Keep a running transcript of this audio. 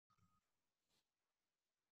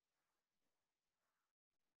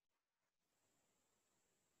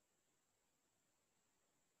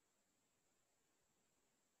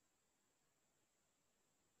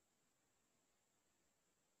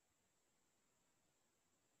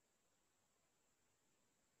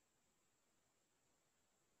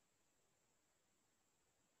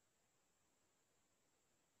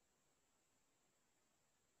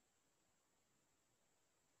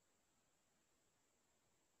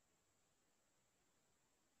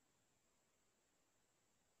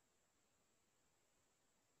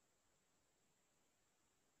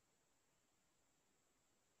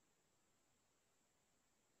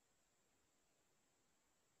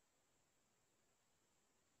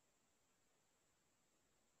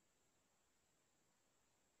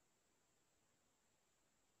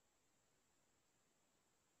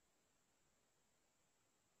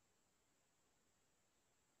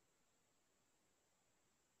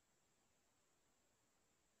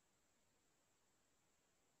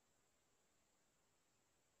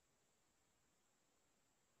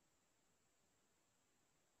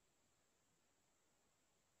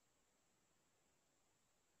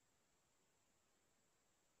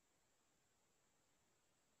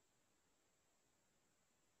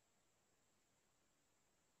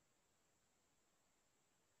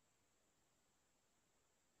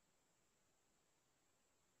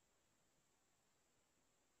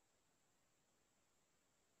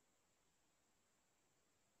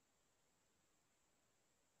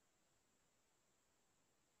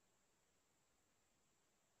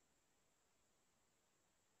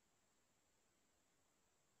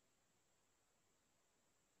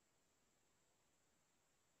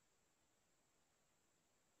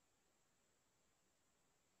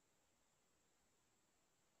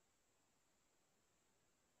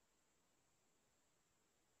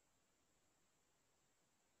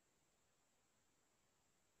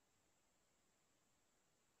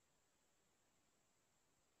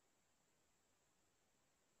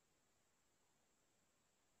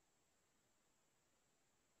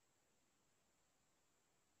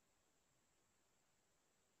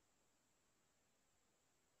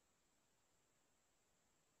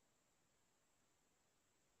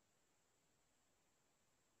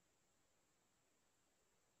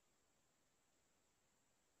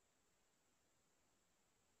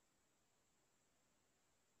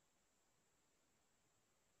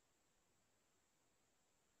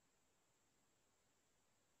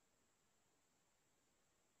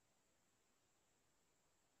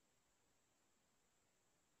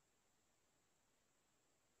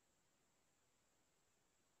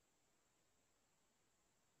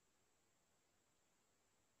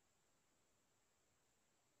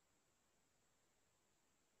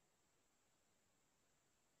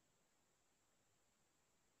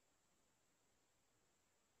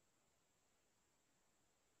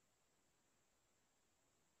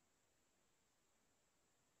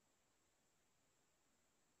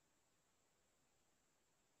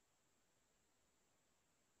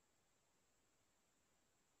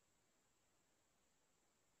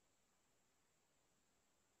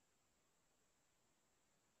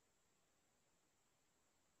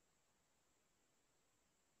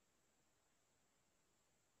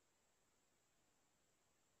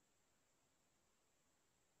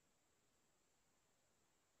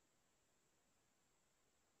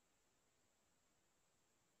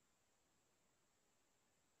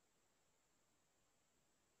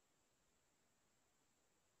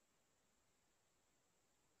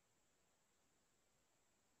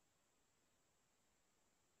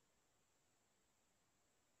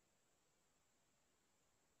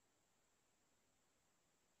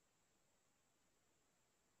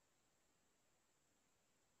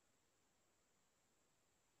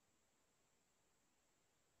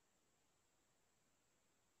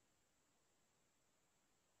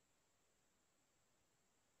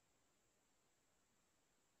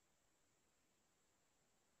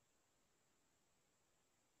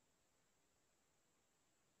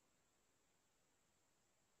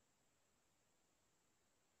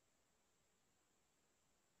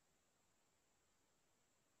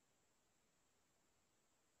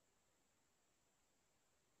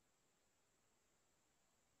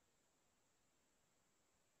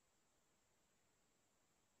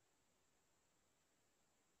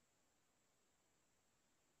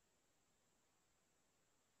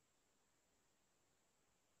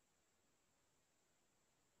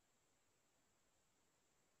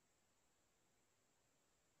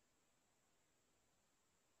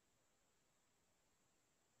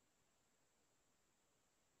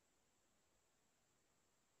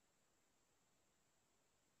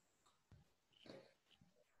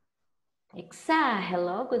Exa,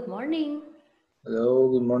 hello, good morning. Hello,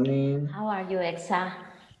 good morning. How are you, Exa?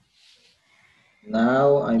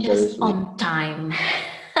 Now I'm very Just sleepy. on time.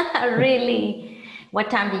 Really? What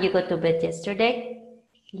time did you go to bed yesterday?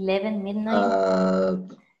 11 midnight? Uh,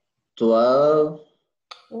 12,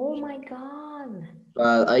 Oh my God.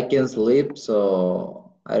 but I can sleep,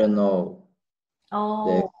 so I don't know the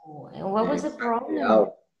Oh, and what was the exactly problem?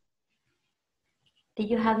 hour. Did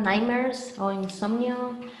you have nightmares or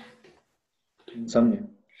insomnia? Insomnia.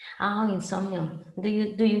 Oh, insomnia. Do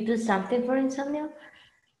you do something for insomnia?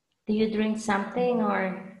 Do you drink something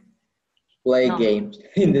or Play no? games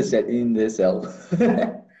in the cell.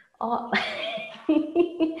 Oh,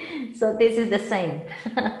 so this is the same.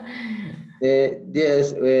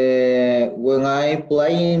 Yes, when I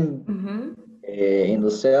playing Mm-hmm. in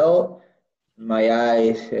the cell, my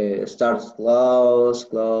eyes starts close,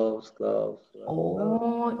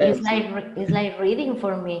 Oh, and sleep. it's like reading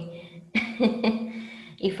for me.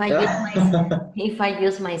 If I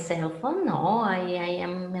use my cell phone, no, I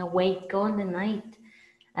am awake all the night.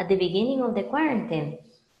 At the beginning of the quarantine,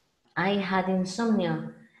 I had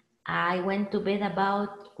insomnia. I went to bed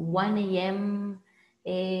about 1 a.m.,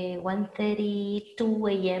 1:30, 2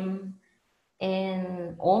 a.m.,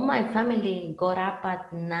 and all my family got up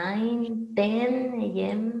at 9, 10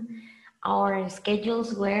 a.m. Our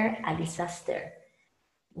schedules were a disaster.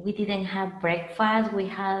 We didn't have breakfast. We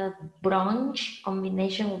had brunch,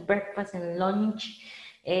 combination of breakfast and lunch.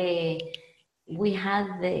 Eh, we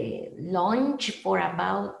had the lunch for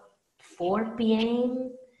about 4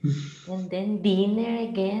 p.m. and then dinner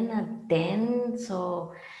again at 10.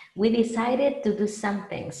 So we decided to do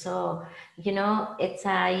something. So,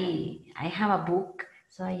 I have a book,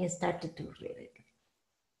 so I started to read it.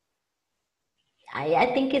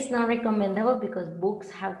 I think it's not recommendable because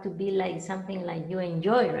books have to be like something like you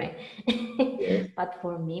enjoy, right? Yes. But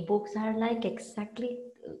for me, books are like exactly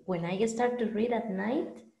when I start to read at night,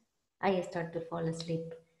 I start to fall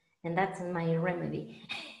asleep. And that's my remedy.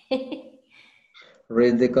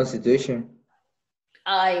 Read the Constitution.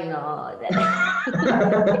 I know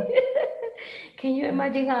that. Can you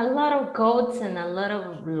imagine a lot of codes and a lot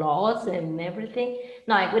of laws and everything?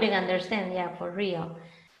 No, I wouldn't understand. Yeah, for real.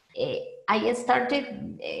 I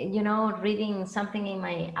started, reading something in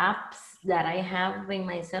my apps that I have in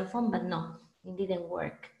my cell phone, but no, it didn't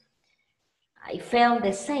work. I felt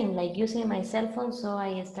the same, like using my cell phone, so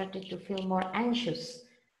I started to feel more anxious.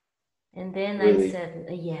 And then I Really? said,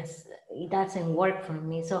 yes, it doesn't work for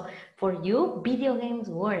me. So for you, video games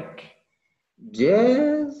work.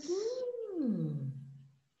 Yes. Hmm,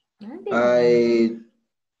 I didn't know. I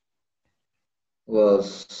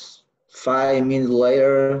was 5 minutes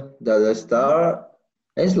later that I start.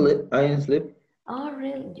 I sleep. I sleep. Oh,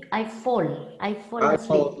 really? I fall I fall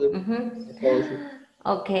asleep. asleep. I fall asleep.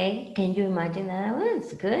 Okay, can you imagine that? Well,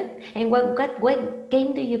 it's good. And what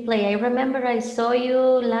game do you play? I remember I saw you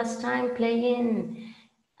last time playing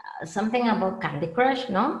something about Candy Crush,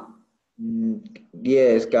 no? Mm,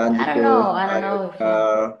 yes, I Candy don't know. Crush, I don't Mario know if you.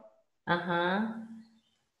 Kart, Uh-huh.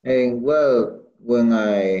 and well,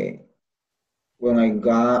 I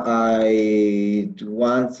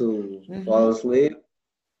want to fall Mm-hmm. asleep.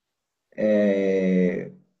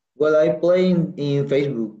 Well, I play in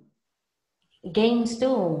Facebook. Games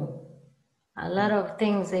too. A lot of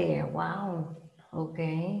things there. Wow.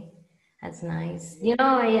 Okay. That's nice.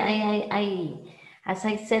 As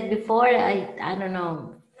I said before, I don't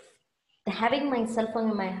know. Having my cell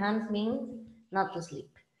phone in my hands means not to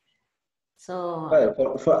sleep. So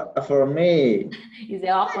Well, for me, it's the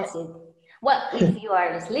opposite. Well, if you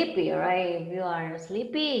are sleepy, right? If you are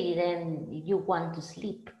sleepy, then you want to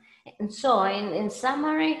sleep. And so, in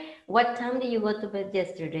summary, what time did you go to bed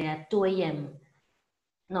yesterday? At 2 a.m.?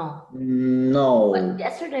 No. What? no.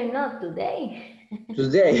 Yesterday, not today.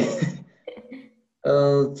 Today,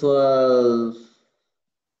 12,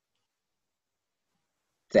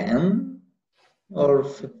 10 or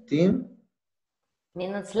 15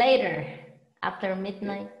 Minutes later, after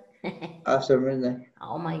midnight. after midnight.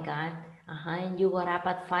 Oh my God. Uh-huh. And you got up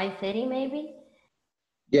at 5:30 maybe?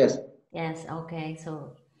 Yes, Yes, okay.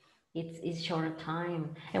 So it's short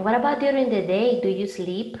time. And what about during the day? Do you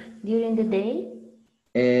sleep during the day?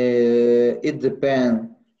 it depends.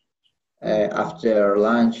 Mm-hmm. After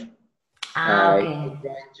lunch, Ah, I okay.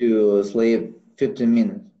 try to sleep 15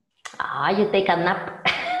 minutes. Ah, you take a nap.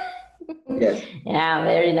 Yes. Yeah,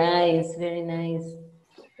 very nice, very nice.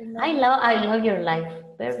 I love your life.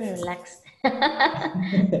 Very relaxed.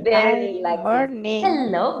 Hi, Very relaxing. morning.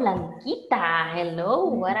 Hello, Blanquita. Hello.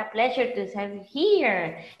 What a pleasure to have you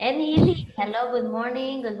here. And Ili. Hello, good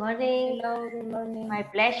morning. Good morning. Hello, good My morning.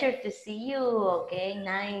 pleasure to see you. Okay,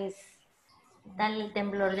 nice. tal el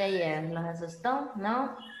temblor de ayer? ¿Los asustó?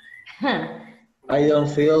 ¿No? I don't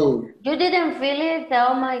feel. You didn't feel it?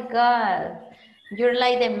 Oh my God. You're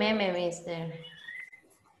like the meme, mister.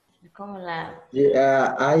 Como la...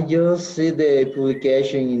 Yeah, I just see the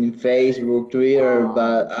publication in Facebook, Twitter, Oh,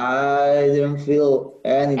 but I didn't feel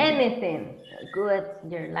anything. anything. Good.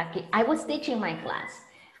 You're lucky. I was teaching my class.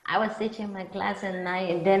 I was teaching my class and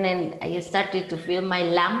I started to feel my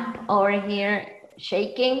lamp over here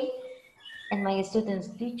shaking. And my students,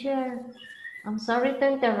 teacher, I'm sorry to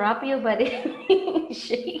interrupt you, but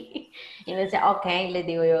she, y me dice, ok, le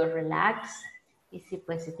digo yo, relax. Y si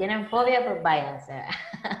pues si tienen fobia, pues váyanse.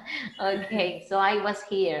 Okay, so I was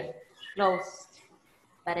here, closed.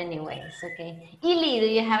 But anyways, okay. Ili, do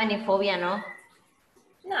you have any phobia, no?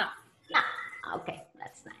 No. No. Okay,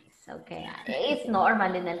 that's nice. Okay, it's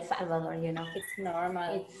normal in El Salvador, you know. It's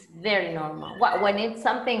normal. It's very normal. When it's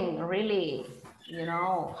something really, you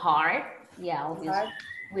know, hard, yeah, obviously,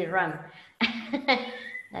 we run.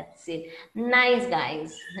 That's it. Nice,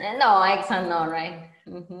 guys. No, excellent, no, right?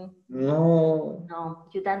 No, No,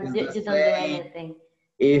 you don't, it's you the don't do same. anything.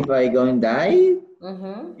 If I going die,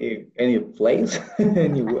 Mm-hmm. in any place,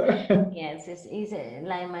 anywhere. Yes, it's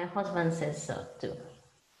like my husband says so too.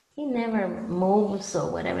 He never moves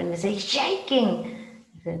or whatever, and they say he's shaking.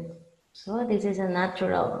 I said, so this is a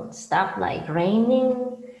natural stuff like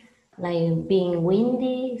raining, like being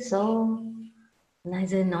windy. So, and I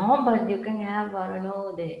said, no, but you can have, I don't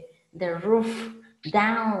know, the roof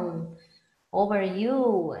down over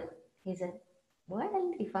you. And he said,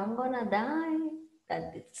 well, if I'm gonna die,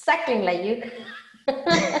 that's exactly like you.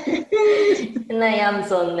 And I am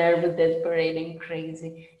so nervous, desperate, and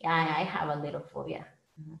crazy. Yeah, I have a little phobia.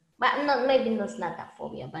 But not, maybe that's not a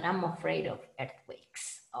phobia, but I'm afraid of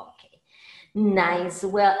earthquakes. Okay. Nice.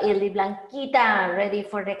 Well, Ili Blanquita, ready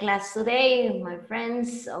for the class today, my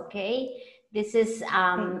friends. Okay. This is,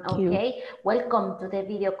 okay. Welcome to the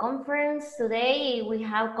video conference. Today we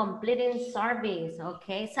have completing service,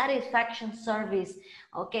 okay. Satisfaction service,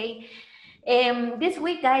 okay. This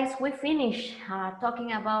week, guys, we finished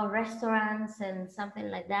talking about restaurants and something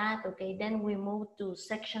like that. Okay, then we move to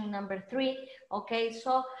section number 3. Okay,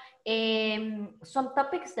 so some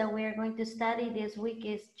topics that we are going to study this week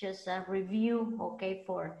is just a review. Okay,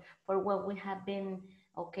 for what we have been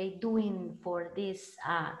doing for these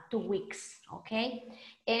 2 weeks. Okay,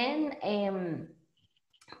 and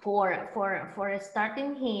for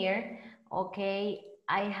starting here, okay,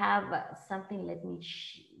 I have something. Let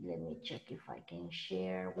me check if I can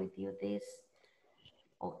share with you this.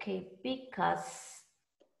 Okay, because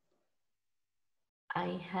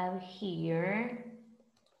I have here.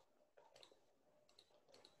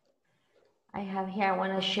 I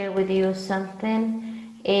want to share with you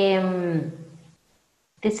something.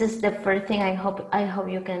 This is the first thing. I hope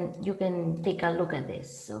you can take a look at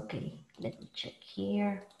this. Okay, let me check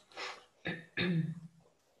here.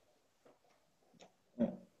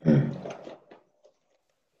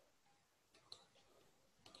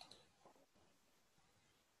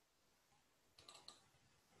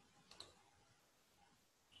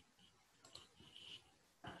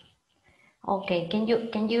 Okay,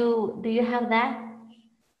 do you have that?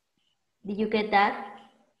 Did you get that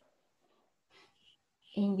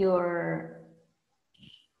in your,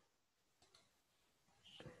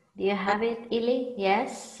 do you have it, Ili?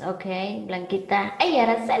 Yes, okay, Blanquita. Hey,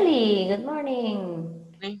 Araceli, good morning.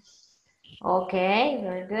 Okay,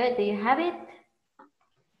 very good. Do you have it?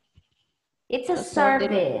 It's a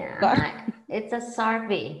survey. It's a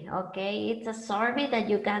survey, okay? It's a survey that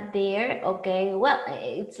you got there, okay? Well,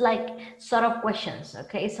 it's like sort of questions,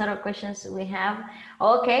 okay? Sort of questions we have,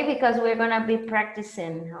 okay? Because we're gonna be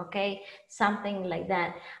practicing, okay? Something like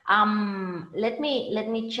that. Let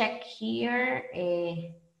me check here.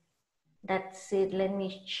 That's it. Let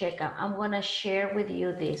me check. I'm gonna share with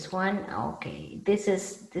you this one. Okay, this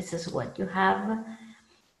is what you have.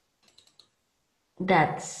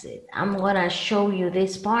 That's it. I'm gonna show you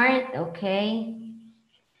this part, okay?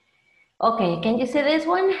 Okay, can you see this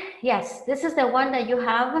one? Yes, this is the one that you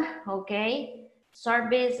have, okay?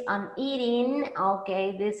 Service on eating,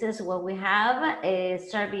 okay? This is what we have, a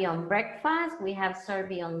survey on breakfast, we have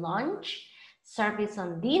survey on lunch, service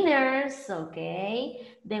on dinners, okay?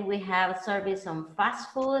 Then we have service on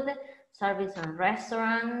fast food, service on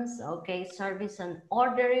restaurants, okay? Service on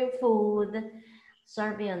ordering food,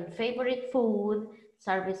 survey on favorite food,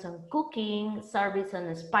 service on cooking, service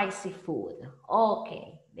on spicy food.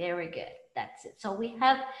 Okay, very good. That's it. So we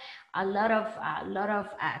have a lot of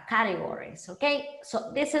categories. Okay, so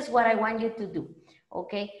this is what I want you to do.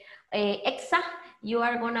 Okay, Exa, you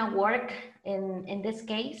are gonna work in this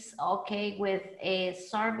case, okay, with a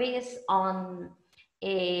service on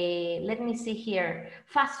a, let me see here,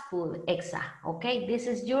 fast food, exa, okay? This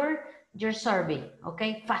is your survey,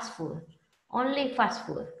 okay? Fast food, only fast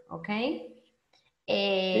food, okay?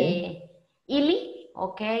 Okay. Ili,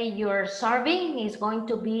 okay, your survey is going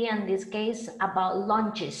to be in this case about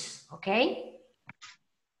lunches, okay?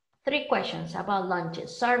 3 questions about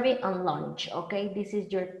lunches, survey on lunch, okay? This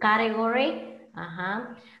is your category.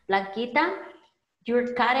 Blanquita,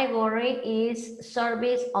 your category is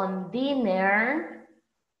service on dinner.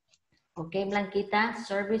 Okay, Blanquita,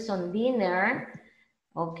 service on dinner.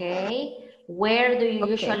 Okay, where do you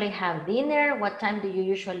usually have dinner? What time do you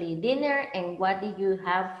usually eat dinner? And what did you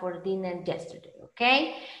have for dinner yesterday?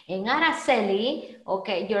 Okay, in Araceli,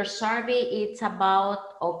 okay, your survey it's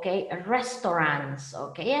about, okay, restaurants.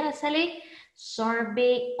 Okay, Araceli,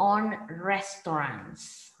 survey on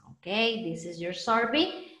restaurants. Okay, this is your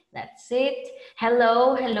survey. That's it.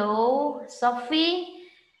 Hello, hello, Sophie.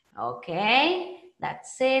 Okay,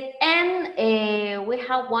 that's it. And we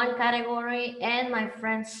have one category, and my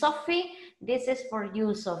friend Sophie, this is for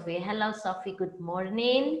you, Sophie. Hello, Sophie, good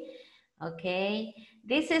morning. Okay,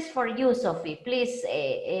 this is for you, Sophie. Please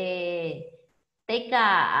take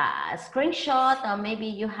a screenshot, or maybe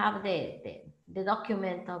you have the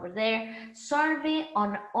document over there. Survey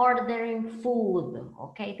on ordering food.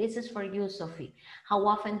 Okay, this is for you, Sophie. How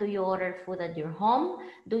often do you order food at your home?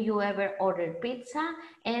 Do you ever order pizza?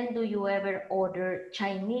 And do you ever order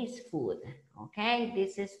Chinese food? Okay,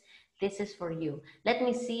 this is for you. Let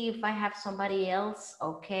me see if I have somebody else,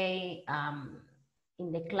 okay,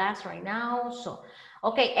 in the class right now. So,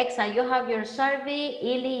 okay, Exa, you have your survey.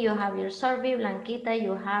 Ili, you have your survey. Blanquita,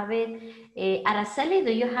 you have it. Araceli,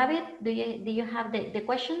 do you have it? Do you have the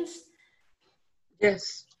questions?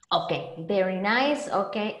 Yes. Okay, very nice.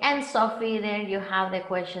 Okay, and Sophie, there you have the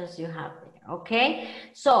questions you have there. Okay,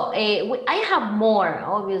 so I have more.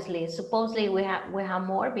 Obviously, supposedly we have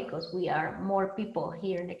more because we are more people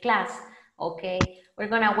here in the class. Okay, we're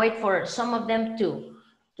gonna wait for some of them to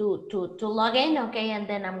log in. Okay, and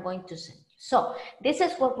then I'm going to send you. So this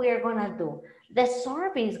is what we are gonna do. The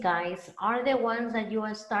surveys, guys, are the ones that you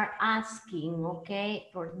will start asking. Okay,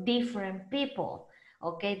 for different people.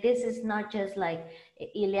 Okay, this is not just like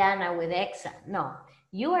Ileana with Exa. No,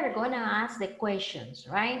 you are gonna ask the questions,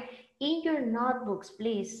 right? In your notebooks,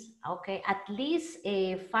 please, okay, at least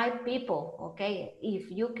 5 people, okay? If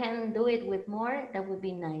you can do it with more, that would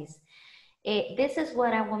be nice. This is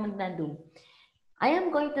what I want to do. I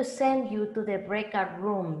am going to send you to the breakout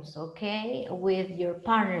rooms, okay, with your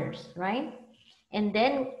partners, right? And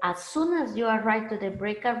then as soon as you arrive to the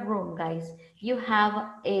breakout room, guys, you have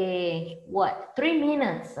a, 3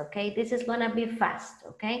 minutes, okay? This is gonna be fast,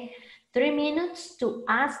 okay? 3 minutes to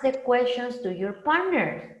ask the questions to your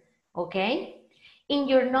partner, okay? In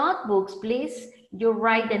your notebooks, please, you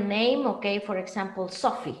write the name, okay? For example,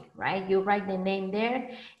 Sophie, right? You write the name there,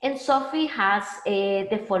 and Sophie has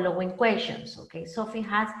the following questions, okay? Sophie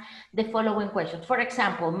has the following questions. For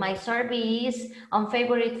example, my survey is on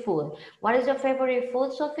favorite food. What is your favorite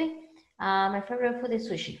food, Sophie? My favorite food is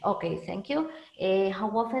sushi. Okay, thank you. How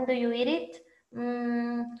often do you eat it?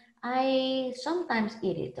 I sometimes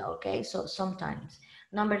eat it, okay? So sometimes.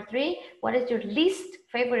 Number 3, what is your least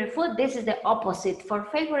favorite food? This is the opposite for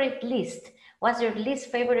favorite list. What's your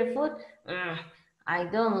least favorite food? I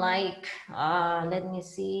don't like, let me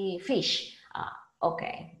see, fish.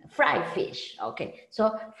 Okay, fried fish. Okay,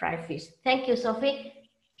 so fried fish. Thank you, Sophie.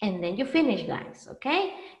 And then you finish, guys,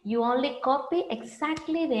 okay? You only copy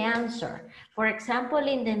exactly the answer. For example,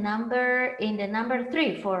 in the number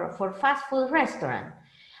 3 for fast food restaurant,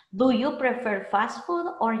 do you prefer fast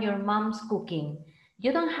food or your mom's cooking?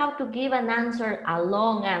 You don't have to give an answer, a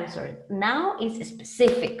long answer. Now it's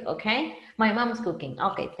specific, okay? My mom's cooking.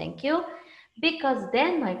 Okay, thank you. Because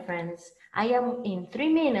then, my friends, I am in 3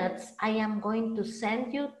 minutes, I am going to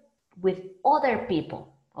send you with other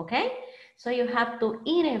people, okay? So you have to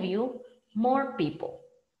interview more people.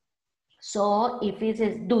 So if it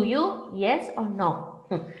says, do you, yes or no?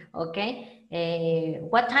 Okay.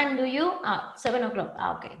 What time do you? 7 o'clock.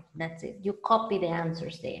 Okay, that's it. You copy the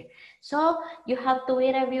answers there. So you have to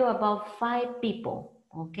interview about 5 people,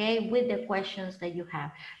 okay, with the questions that you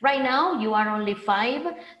have. Right now, you are only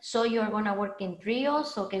 5, so you're gonna work in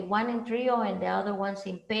trios, okay, 1 in trio and the other ones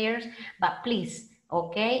in pairs, but please,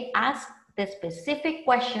 okay, ask the specific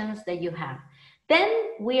questions that you have. Then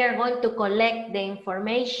we are going to collect the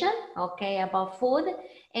information, okay, about food,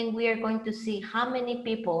 and we are going to see how many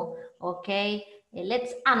people, okay,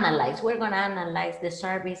 let's analyze. We're going to analyze the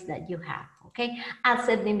surveys that you have, okay?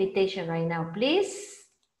 Accept the invitation right now, please.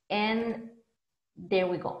 And There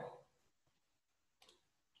we go.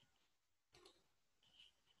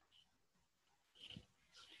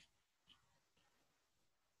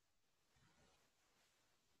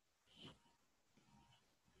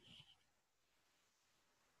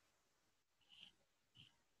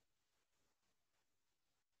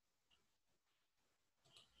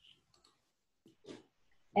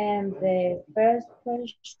 And the first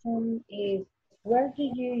question is, where do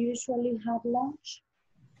you usually have lunch?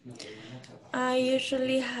 I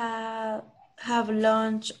usually have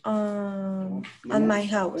lunch on my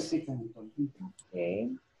house. Okay.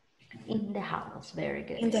 In the house, very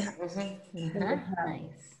good. In the house. In the house.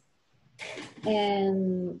 Nice.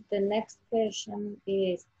 And the next question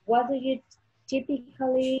is, what do you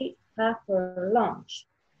typically have for lunch?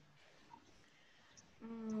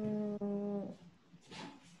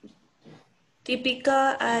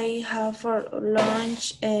 Typical, I have for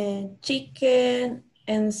lunch chicken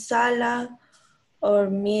and salad or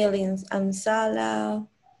meal and salad.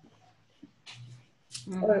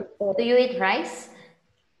 Do you eat rice?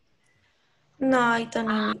 No, I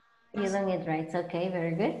don't eat. You don't eat rice, okay,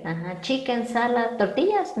 very good. Chicken, salad,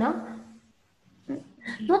 tortillas, no?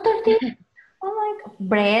 No tortillas? Oh my God.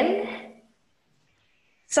 Bread?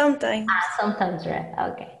 Sometimes. Sometimes bread,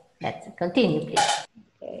 okay. Let's continue, please.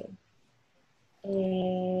 Okay.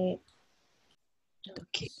 Uh,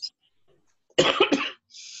 Okay.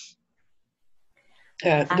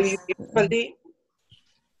 Do you usually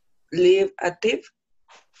leave a tip?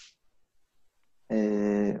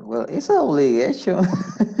 Well, it's an obligation.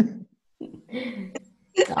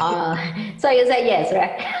 So you say yes,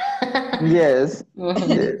 right? Yes. Mhm.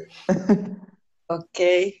 Yes.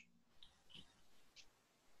 Okay.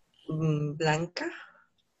 Blanca?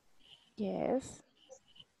 Yes.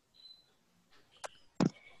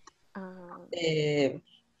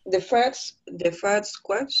 The first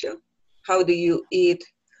question, how do you eat?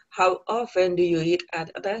 How often do you eat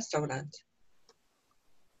at a restaurant?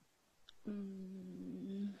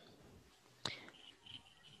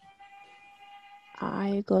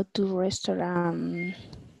 I go to restaurant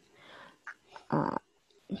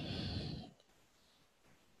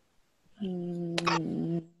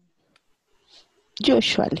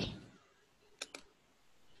usually.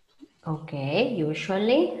 Okay,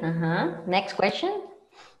 usually. Next question.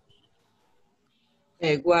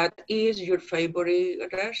 What is your favorite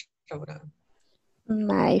restaurant?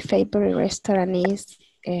 My favorite restaurant is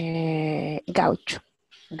Gaucho.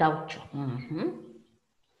 Gaucho.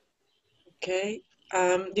 Okay.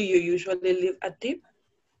 Do you usually leave a tip?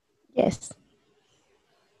 Yes.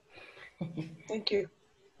 Thank you.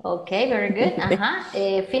 Okay, very good.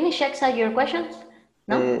 Finish, Exa, your questions?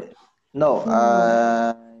 No? No,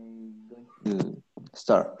 I'm going to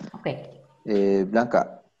start. Okay.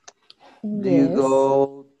 Blanca, do you Yes.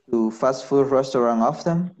 go to fast food restaurant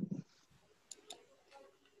often?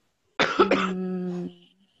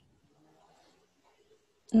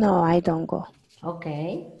 No, I don't go.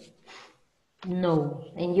 Okay. No.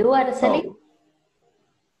 And you, Araceli? No.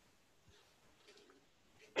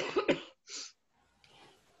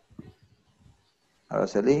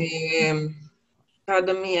 Araceli?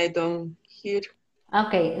 Pardon me, I don't hear.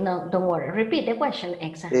 Okay, no, don't worry. Repeat the question,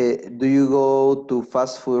 Exa. Do you go to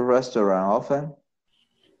fast food restaurant often?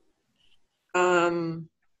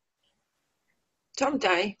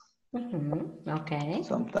 Sometime. Okay.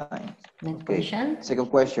 Sometimes. Next Okay. question. Second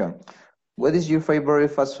question. What is your favorite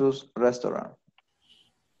fast food restaurant?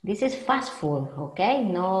 This is fast food, okay?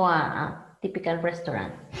 No typical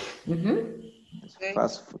restaurant. Okay.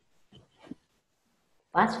 Fast food.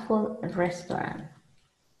 Fast food restaurant.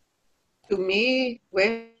 To me,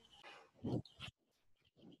 when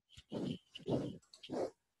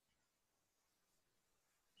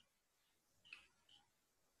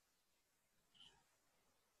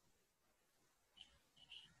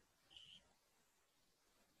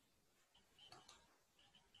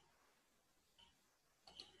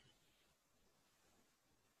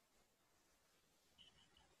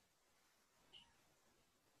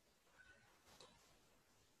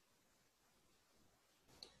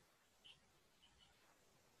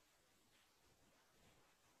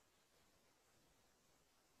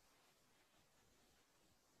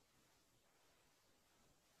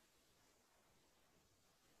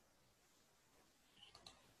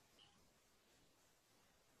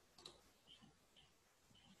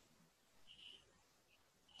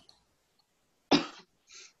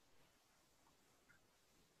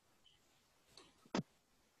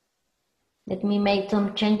Let me make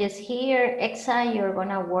some changes here. Exa, you're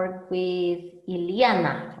gonna work with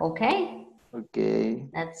Iliana, okay? Okay.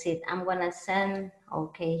 That's it. I'm gonna send,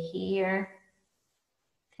 okay, here.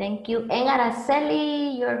 Thank you. And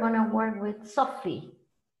Araceli, you're gonna work with Sophie.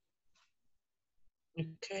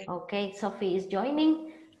 Okay. Okay, Sophie is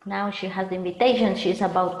joining. Now she has the invitation. She's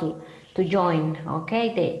about to join, okay,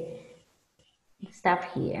 the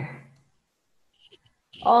staff here.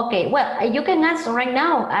 Okay, well, you can ask right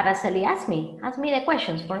now, Araceli, ask me the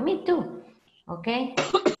questions for me too, okay?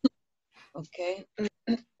 Okay.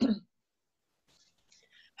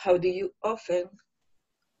 How do you often,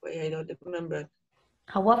 wait, I don't remember.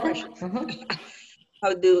 How often? Question.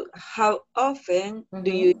 Mm-hmm. How often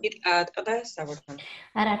do you eat at a restaurant?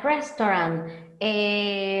 At a restaurant,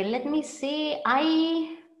 let me see,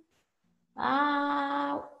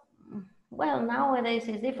 well, nowadays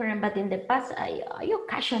it's different, but in the past, I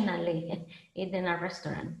occasionally eat in a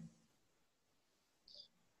restaurant.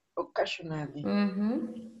 Occasionally. Mm-hmm.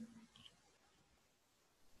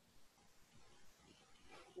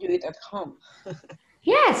 You eat at home.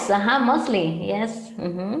 Yes, mostly, yes.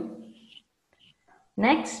 Mm-hmm.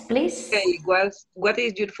 Next, please. Okay, what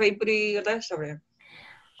is your favorite restaurant?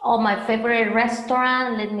 Oh, my favorite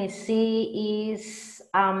restaurant, let me see, is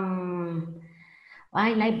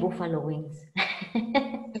I like buffalo wings.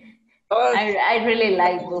 Oh, I really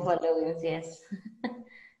like buffalo wings, yes.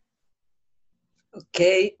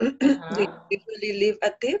 okay. Do you Uh-huh. usually leave a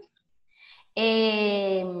tip?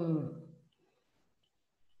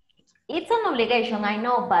 It's an obligation, I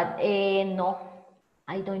know, but no,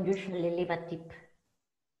 I don't usually leave a tip.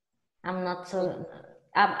 I'm not so,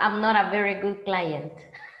 I'm not a very good client.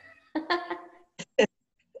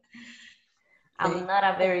 I'm not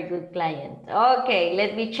a very good client. Okay,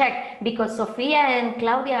 let me check because Sophia and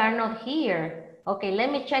Claudia are not here. Okay,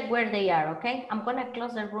 let me check where they are, okay? I'm gonna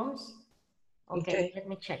close the rooms. Okay, let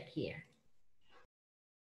me check here.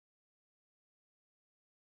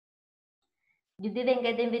 You didn't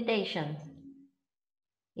get the invitation.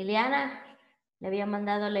 Ileana, le había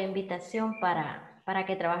mandado la invitación para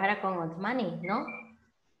que trabajara con Osmani, ¿no?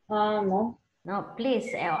 No. No,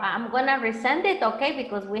 please, I'm gonna resend it, okay,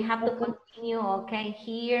 because we have to continue, okay,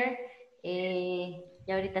 here.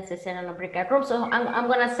 Ya ahorita se cierran los breakout rooms, so I'm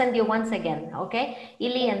gonna send you once again, okay?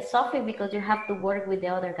 Ili and Sophie, because you have to work with the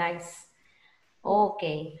other guys.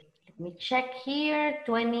 Okay, let me check here,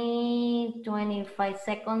 25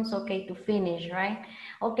 seconds, okay, to finish, right?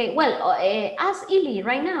 Okay, well, ask Ili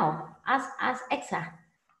right now, ask Exa.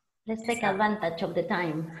 Let's take advantage of the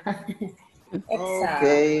time.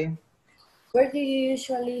 Okay. Where do you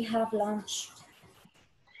usually have lunch?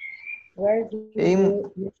 Where do In,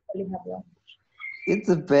 you usually have lunch? it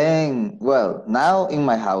depends. Well, now in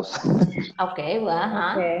my house. Okay,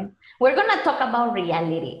 well, Okay. we're gonna talk about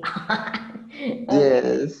reality. Okay,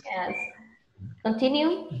 Yes. yes.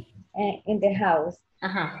 Continue. In the house.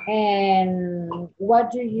 And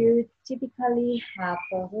what do you typically have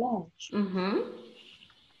for lunch?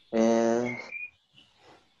 Uh,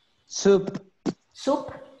 soup.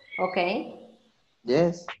 Soup. Okay.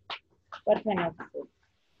 Yes. What kind of soup?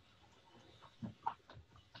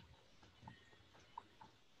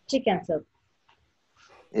 Chicken soup.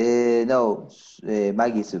 No,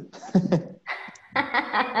 Maggie soup.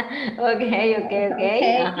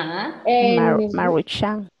 Okay. And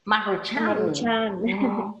Maruchan. Maruchan.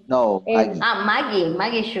 No, Maggie.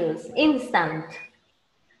 Maggie shoes. Instant.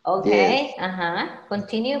 Okay. Yes.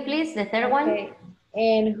 Continue, please. The third one.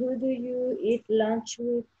 And who do you eat lunch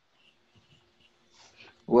with?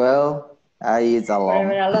 Well, I eat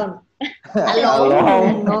Forever alone. alone.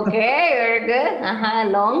 Alone. Okay, very good.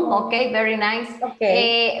 Alone. Okay, very nice.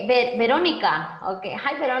 Okay. Veronica. Okay.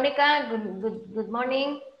 Hi, Veronica. Good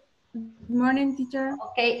morning. Good morning, teacher.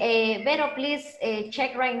 Okay, Vero, please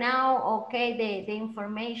check right now, okay, the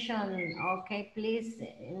information, okay, please,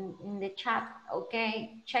 in the chat,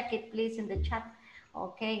 okay, check it, please, in the chat,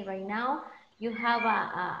 okay, right now. You have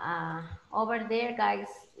over there, guys,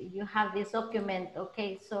 you have this document,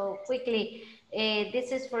 okay, so quickly,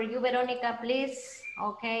 this is for you, Veronica, please,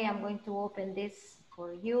 okay, I'm going to open this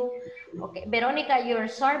for you. Okay, Veronica, your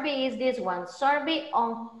survey is this one, survey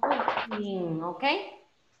on cooking, okay?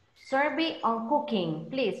 Survey on cooking,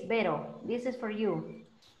 please, Vero, this is for you.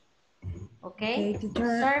 Okay,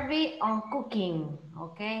 teacher. survey on cooking.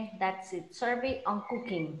 Okay, that's it. Survey on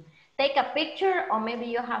cooking. Take a picture, or maybe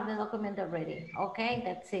you have the document already. Okay,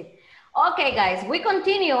 that's it. Okay, guys, we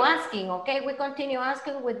continue asking. Okay, we continue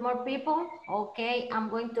asking with more people. Okay, I'm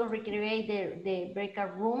going to recreate the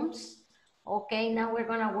breakout rooms. Okay, now we're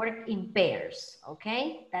gonna work in pairs.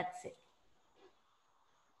 Okay, that's it.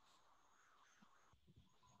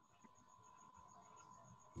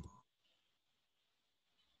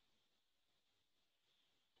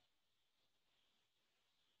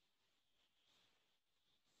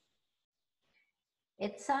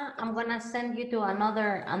 I'm gonna send you to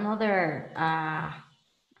another,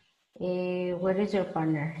 where is your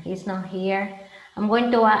partner? He's not here. I'm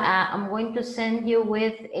going to send you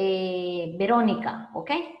with a Veronica,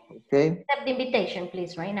 okay? Okay. Accept the invitation,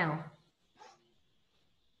 please, right now.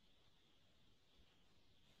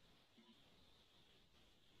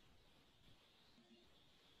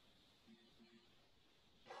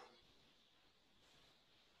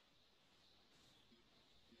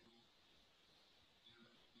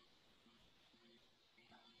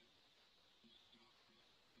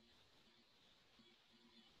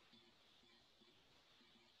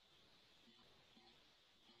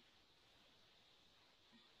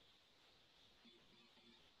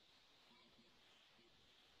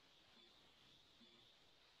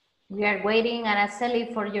 We are waiting,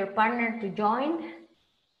 Araceli, for your partner to join.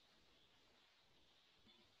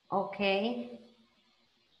 Okay.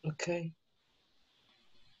 Okay.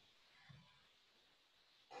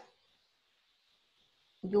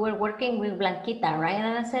 You were working with Blanquita, right,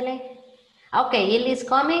 Araceli? Okay, Ili's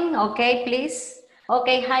coming. Okay, please.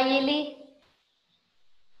 Okay, hi, Ili.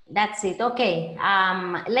 That's it. Okay.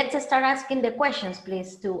 Let's start asking the questions,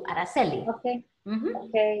 please, to Araceli. Okay.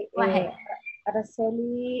 Okay. Go ahead.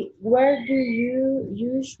 Araceli, where do you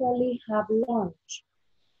usually have lunch?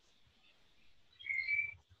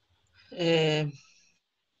 Do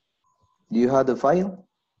you have the file?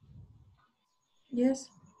 Yes.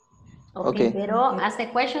 Okay, Okay. Pero, ask the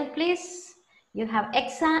question, please. You have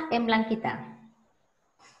Exa and Blanquita.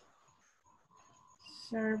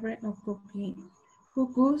 Server of cooking. Who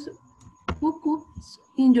cooks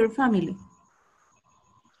in your family?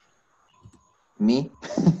 Me.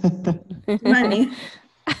 Money.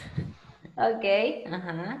 Okay.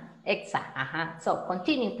 Exa. So,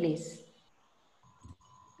 continue, please.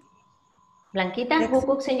 Blanquita, who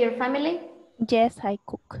cooks in your family? Yes, I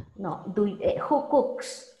cook. No, who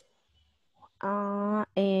cooks?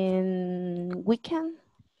 In weekend?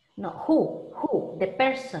 No, who, the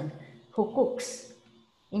person who cooks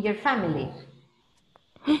in your family.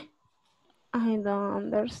 I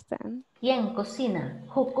don't understand. ¿Quién cocina?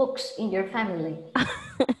 Who cooks in your family?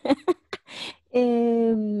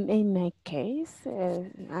 In my case,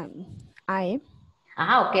 I.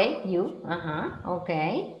 Okay, you.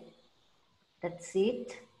 Okay. That's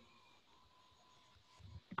it.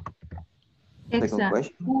 Second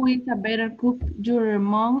question. Who is a better cook, your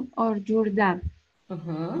mom or your dad?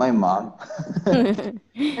 My mom.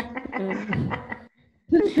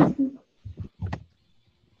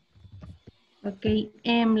 Okay.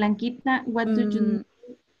 Blanquita, what do you know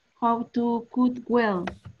how to cook well?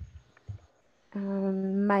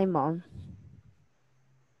 My mom.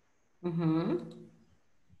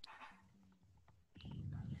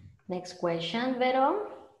 Next question, Vero.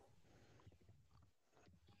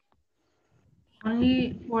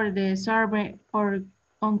 Only for the server or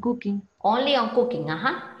on cooking? Only on cooking,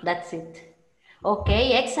 that's it.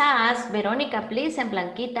 Okay, Exa ask Veronica, please, and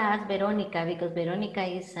Blanquita ask Veronica, because Veronica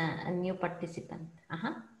is a new participant.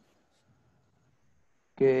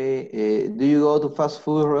 Okay. Do you go to fast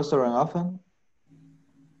food restaurant often?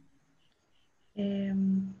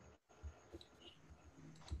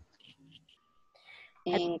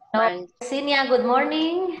 Xinia, good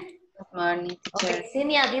morning. Good morning, teacher. Okay,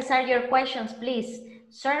 Xinia, these are your questions, please.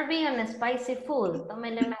 Survey on spicy food.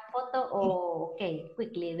 Tómele una foto. Okay,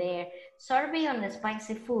 quickly there. Survey on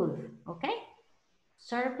spicy food. Okay?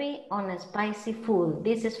 Survey on spicy food.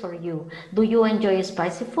 This is for you. Do you enjoy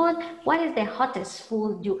spicy food? What is the hottest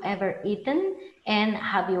food you ever eaten? And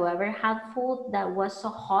have you ever had food that was so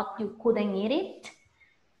hot you couldn't eat it?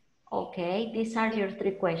 Okay, these are your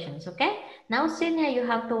 3 questions, okay? Now, Sylvia, you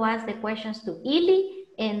have to ask the questions to Ili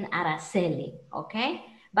and Araceli, okay?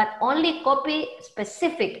 But only copy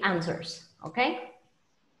specific answers, okay?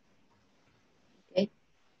 Okay.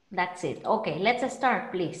 That's it. Okay, let's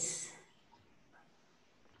start, please.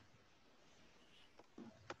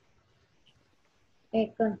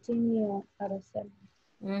 Continue, Araceli.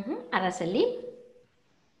 Araceli?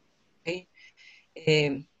 Okay.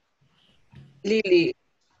 Lily,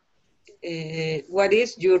 what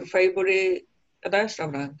is your favorite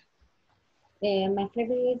restaurant? My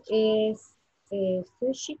favorite is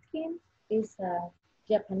Sushi King. It's a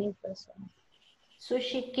Japanese restaurant.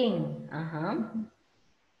 Sushi King.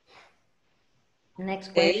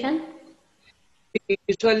 Next question. Do you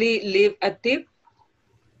usually leave a tip?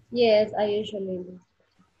 Yes, I usually do.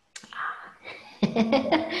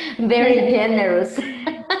 Very generous.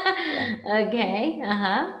 Okay.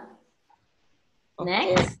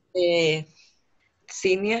 Next.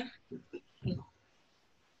 Senior,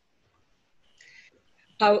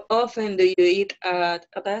 how often do you eat at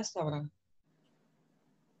a restaurant?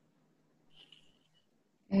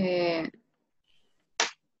 I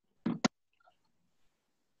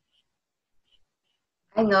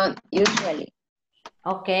not usually.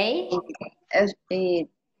 Okay. It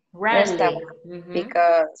Rarely. restaurant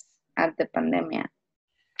because at the pandemic.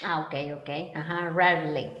 Ah, okay, okay.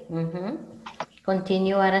 Rarely.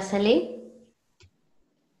 Continue, Araceli.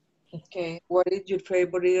 Okay. What is your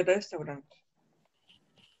favorite restaurant?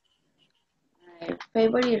 My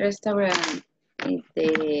favorite restaurant is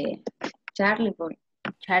the Charlie Boy.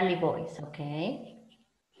 Charlie Boys, okay.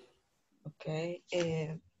 Okay.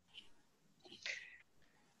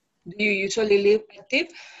 Do you usually leave a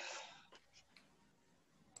tip?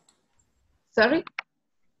 Sorry?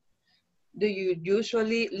 Do you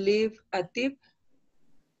usually leave a tip?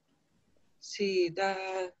 Si da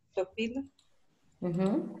propina.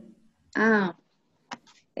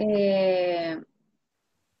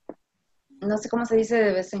 No sé cómo se dice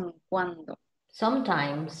de vez en cuando.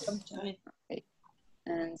 Sometimes. Sometimes. Okay.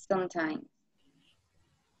 And sometimes.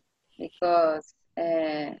 Because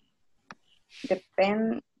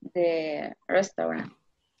depend the restaurant.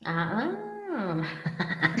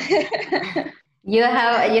 You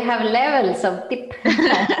have levels of tip.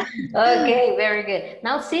 Okay, very good.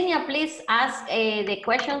 Now, Sinia, please ask the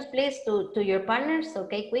questions, please, to your partners.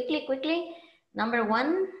 Okay, quickly. Number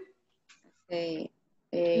 1.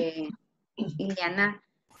 Iliana,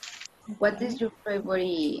 what is your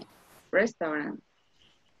favorite restaurant?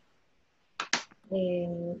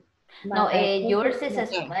 No, yours is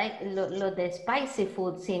lo de spicy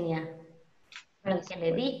food, Sinia. Lo que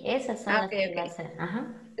le di, esas son las que va a hacer.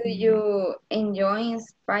 Do you enjoy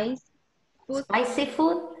spicy food? Spicy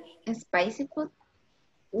food? Spicy food?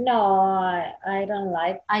 No, I don't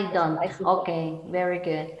like. I don't. Okay, very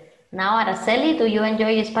good. Now, Araceli, do you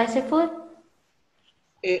enjoy spicy food?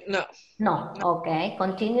 No. No. Okay.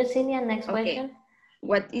 Continue, Sinia. Next question.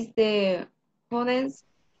 What is the hottest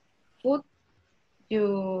food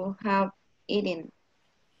you have eaten?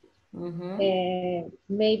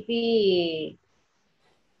 Maybe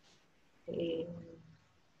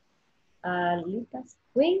alitas,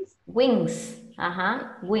 wings. Wings.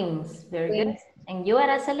 Wings. Very good. And you,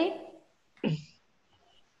 Araceli?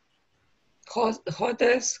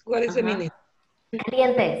 Hottest, what is the meaning?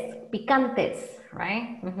 Calientes, picantes,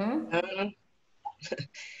 right?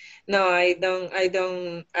 No, I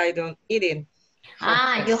don't eat it.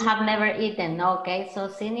 You have never eaten. Okay, so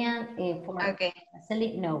Sinia, for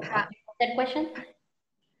Araceli, no. Third question?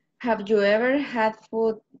 Have you ever had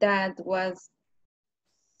food that was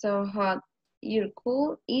so hot you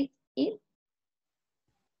could eat it?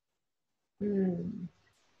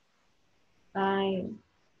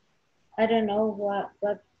 I don't know what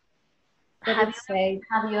Have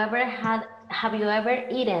you ever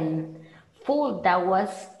eaten food that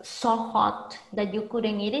was so hot that you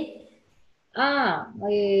couldn't eat it?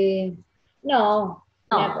 No,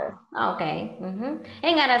 never. Okay.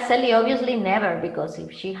 And Araceli obviously never, because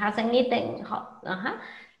if she hasn't eaten hot,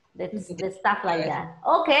 that's the stuff like that.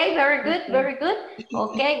 Okay, very good.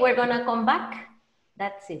 Okay, we're gonna come back.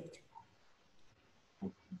 That's it.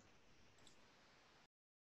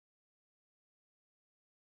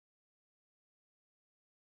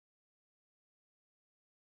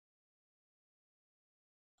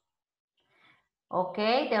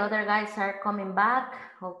 Okay, the other guys are coming back.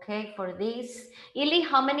 Okay, for this. Ili,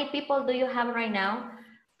 how many people do you have right now?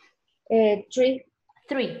 3.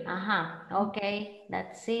 3. Okay,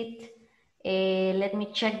 that's it. Let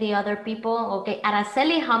me check the other people. Okay,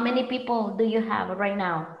 Araceli, how many people do you have right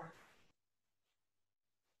now?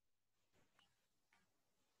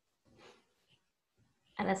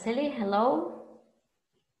 Araceli, hello?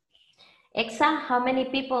 Exa, how many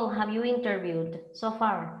people have you interviewed so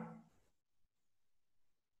far?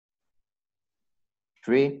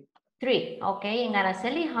 3. 3. Okay, and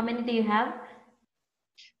Araceli, how many do you have?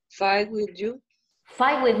 5 with you.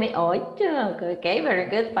 5 with me. Oh, okay, very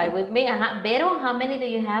good. 5 with me. Vero, how many do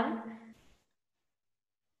you have?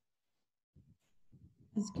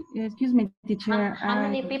 Excuse me, teacher. How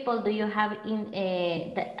many people do you have in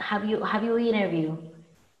have you interviewed?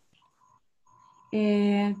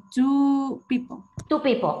 2 people. 2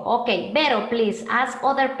 people. Okay, Vero, please ask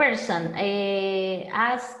other person.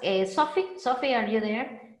 Ask Sophie. Sophie, are you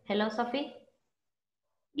there? Hello, Sophie.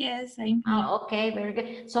 Yes, I'm here. Okay, very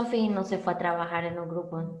good. Sophie no se fue a trabajar en un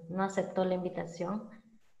grupo, no aceptó la invitación.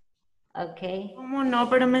 Okay. ¿Cómo no?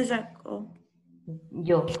 Pero me sacó.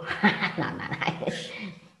 Yo. No.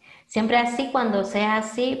 Siempre así, cuando sea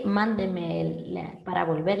así, mándeme para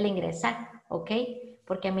volverle a ingresar, ¿ok?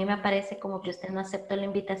 Porque a mí me parece como que usted no aceptó la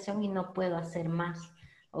invitación y no puedo hacer más,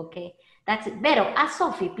 ¿ok? That's it. Vero, ask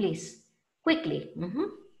Sophie, please, quickly.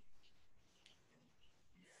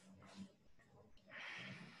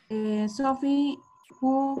 Sophie,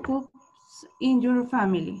 who cooks in your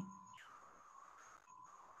family?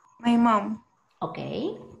 My mom.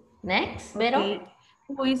 Okay. Next, Vero. Okay.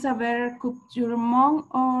 Who is a better cook, your mom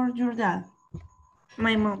or your dad?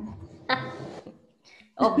 My mom.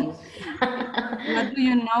 Obvious. What do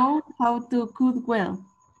you know how to cook well?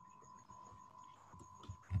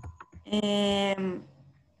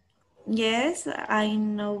 Yes, I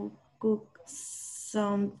know cook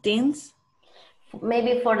some things.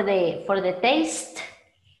 Maybe for the taste.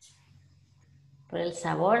 Por el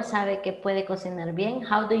sabor, sabe que puede cocinar bien.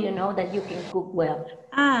 How do you know that you can cook well?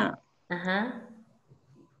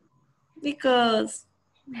 Because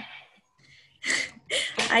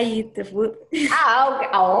I eat the food. Okay.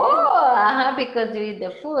 Oh, because you eat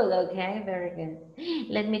the food. Okay, very good.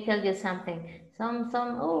 Let me tell you something. Some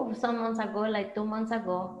months ago, like 2 months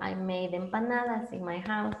ago, I made empanadas in my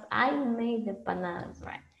house. I made empanadas,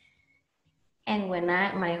 right? And when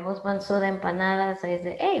my husband saw the empanadas, I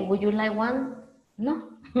said, "Hey, would you like one?" No,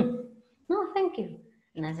 no, thank you.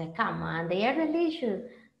 And I said, "Come on, they are delicious."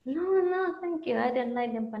 No, thank you. I didn't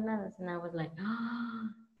like the empanadas. And I was like, oh.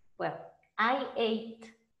 Well, I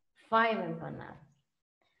ate 5 empanadas.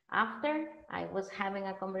 After, I was having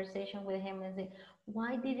a conversation with him and said,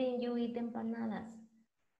 "Why didn't you eat empanadas?"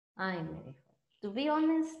 I mean, to be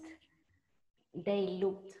honest, they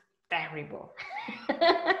looked terrible.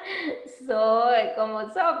 So,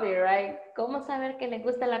 como Sophie, right? ¿Cómo saber que les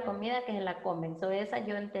gusta la comida que se la comen? So, esa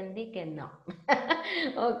yo entendí que no.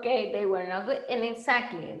 Okay, they were not good. And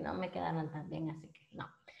exactly, no me quedaron tan bien, así que no.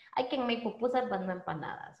 I can make pupusas, but no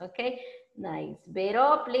empanadas, okay? Nice.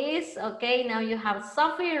 Vero, please. Okay, now you have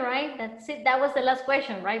Sophie, right? That's it. That was the last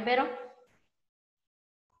question, right, Vero?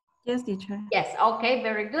 Yes, teacher. Yes, okay,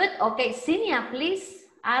 very good. Okay, Sinia, please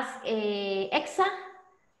ask Exa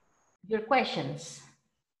your questions.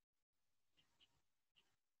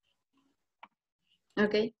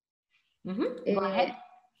 Okay. Go ahead.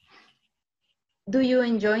 Do you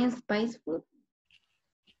enjoy spicy food?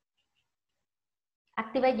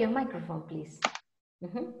 Activate your microphone, please.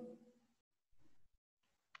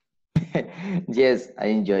 Yes, I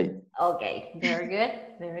enjoy. Okay, very good,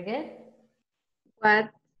 very good. What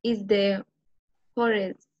is the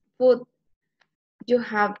hottest food you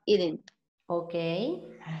have eaten? Okay.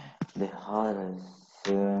 The hottest.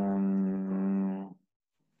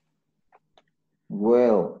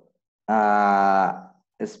 Well,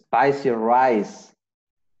 spicy rice.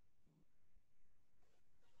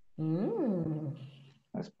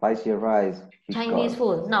 Spicy rice. Chinese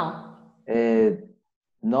food? No.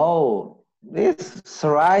 No, it's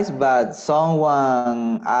rice, but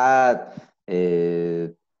someone add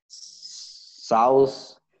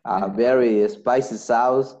sauce, very spicy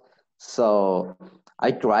sauce. So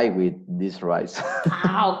I try with this rice.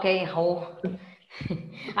 Okay. Oh.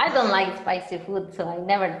 I don't like spicy food, so I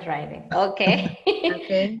never tried it. Okay.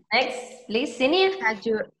 Okay. Next, please, Sinia. Had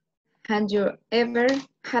you ever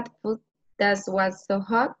had food that was so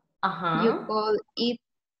hot you could eat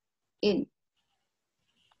it?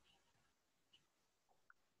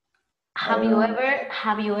 Have you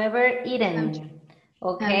ever eaten?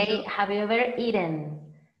 Okay. Have you ever eaten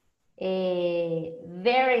a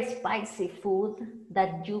very spicy food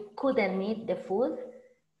that you couldn't eat the food?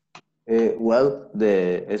 Well,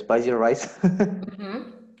 the spicy rice.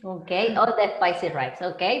 Okay. Oh, the spicy rice.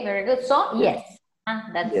 Okay, very good. So yes.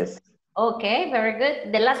 That's yes. Okay, very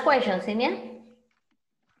good. The last question, Sinia.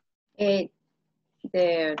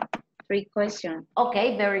 The 3 questions.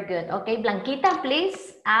 Okay, very good. Okay, Blanquita,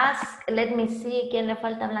 please ask. Let me see. ¿Quién le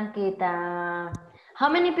falta a Blanquita? How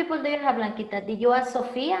many people do you have, Blanquita? Did you ask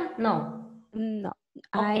Sofia? No. No.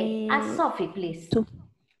 Okay, ask Sophie, please. Two.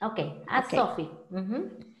 Okay, ask Sophie.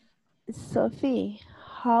 Sophie,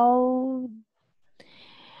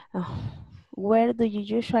 where do you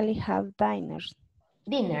usually have dinners?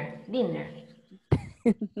 Dinner.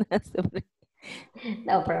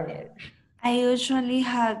 No problem. I usually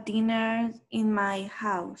have dinner in my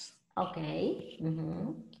house. Okay.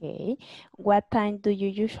 Okay. What time do you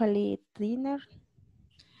usually eat dinner?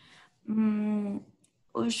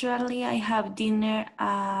 Usually I have dinner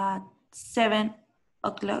at 7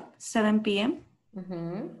 o'clock, 7 p.m.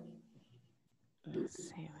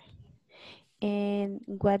 7. And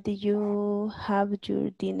what did you have your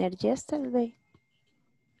dinner yesterday?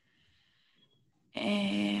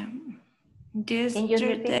 Can you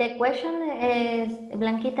repeat the question,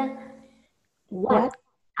 Blanquita? What?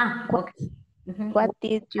 Okay. What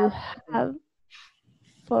did you have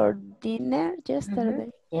for dinner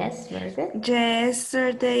yesterday? Yes, very good.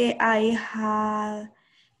 Yesterday I had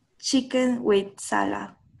chicken with salad.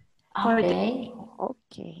 Okay.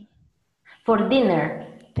 Okay. For dinner?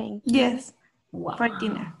 thank you. Yes, Wow. for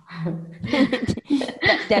dinner.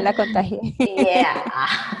 Ya la contagié. Yeah.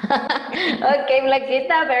 Okay,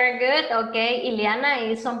 Blanquita, very good. Okay, Ileana,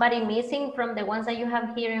 is somebody missing from the ones that you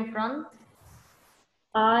have here in front?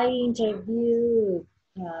 I interviewed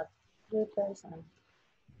 3 persons.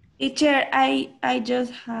 Teacher, I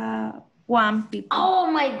just have one people. Oh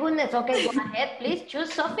my goodness. Okay, go ahead, please.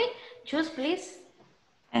 Choose, Sophie. Choose, please.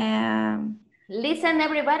 Listen,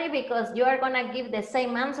 everybody, because you are going to give the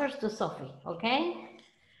same answers to Sophie, okay?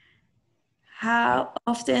 How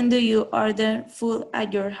often do you order food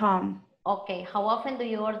at your home? Okay, how often do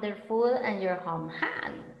you order food at your home?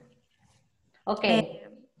 Okay.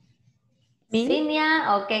 Me?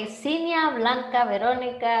 Cinia, okay, Cinia, Blanca,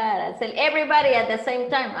 Veronica, Araceli, everybody at the same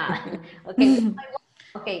time. Okay,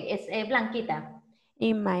 okay, it's Blanquita.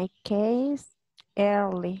 In my case,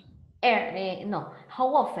 early. No,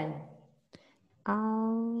 how often?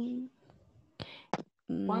 ¿Cuán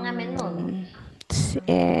a menudo?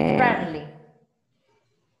 Rarely.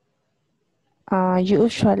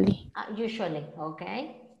 Usually. Usually,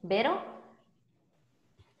 okay. Vero?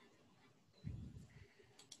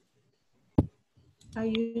 I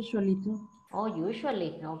usually do. Oh,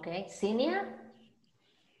 usually, okay. Cinia?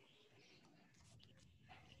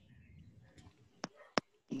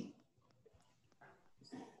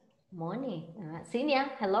 Moni. Cinia,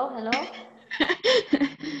 hello, hello.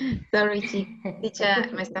 Sorry,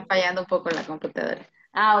 teacher, me está fallando un poco la computadora.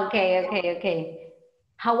 Okay.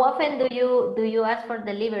 How often do you ask for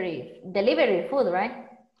delivery food, right?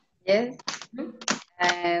 Yes.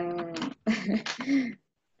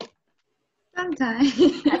 Sometimes.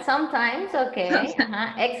 Sometimes, okay.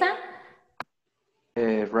 Exa?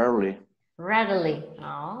 Rarely. Readily.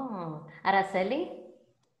 Oh. Araceli?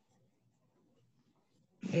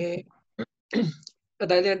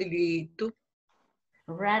 Rarely too.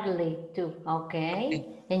 Readily too. Okay.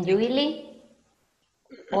 And you, Ili?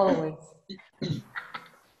 Always.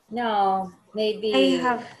 No, maybe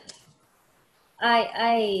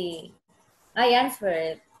I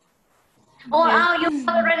answered. Oh, you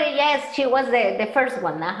already, yes, she was the first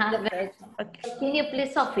one. The first one. Okay. Continue,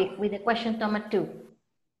 please, Sophie, with the question number 2.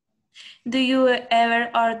 Do you ever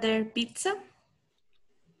order pizza?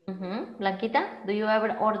 Blanquita, do you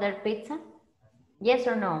ever order pizza? Yes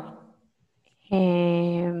or no?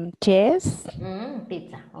 Yes.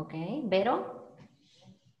 Pizza, okay. Vero?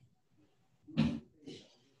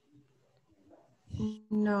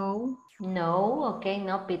 No. No, okay,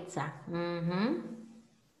 no pizza.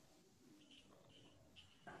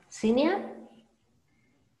 Cinia?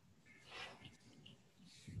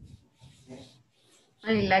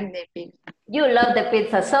 I like the pizza. You love the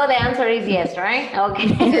pizza, so the answer is yes, right?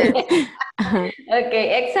 Okay. Okay,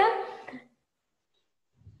 Exa?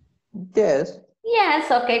 Yes.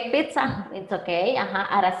 Yes, okay, pizza. It's okay.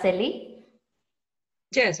 Araceli?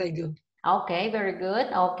 Yes, I do. Okay, very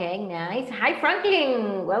good. Okay, nice. Hi,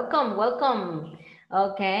 Franklin. Welcome.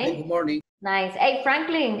 Okay. Hi, good morning. Nice. Hey,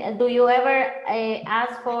 Franklin, do you ever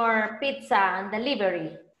ask for pizza and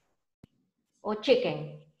delivery or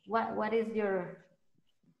chicken? What is your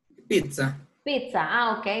Pizza.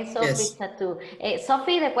 pizza? Okay, so Yes. pizza too.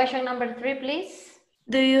 Sophie, the question number 3, please.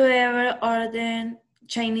 Do you ever order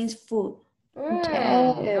Chinese food?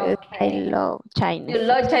 Yes, Okay. I love Chinese You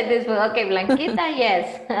love food. Chinese food. Okay, Blanquita,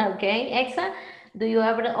 yes. Okay, Exa, do you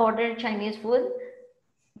ever order Chinese food?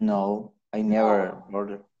 No, I never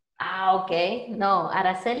order. Okay. No.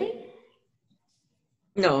 Araceli?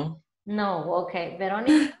 No. No. Okay.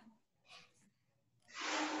 Veronica?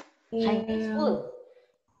 Chinese food?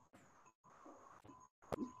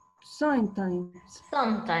 Sometimes.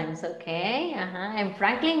 Sometimes. Okay. And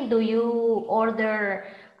Franklin, do you order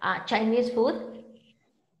Chinese food?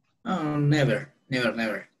 Never.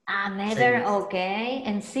 Never. Chinese. Okay.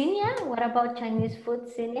 And Cinia, what about Chinese food,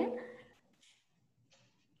 Cinia?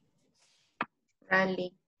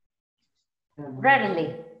 Rarely.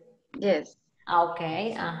 Rarely. Yes.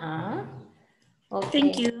 Okay. Okay.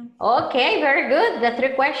 Thank you. Okay, very good. The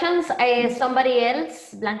 3 questions. Somebody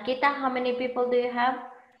else? Blanquita, how many people do you have?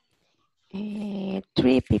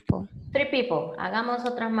 3 people. 3 people. Hagamos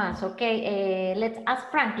otras más. Okay. Let's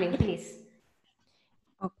ask Franklin, please.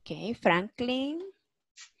 Okay, Franklin.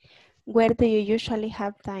 Where do you usually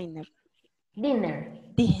have dinner? Dinner.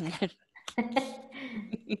 Dinner.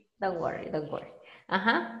 Don't worry.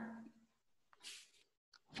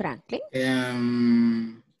 Franklin?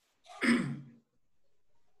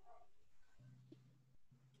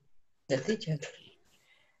 The teacher.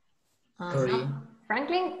 Sorry.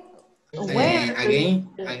 Franklin,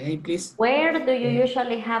 Again, please. where do you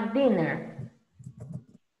usually have dinner?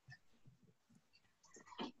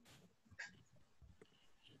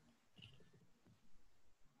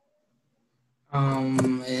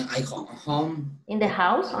 I home. In the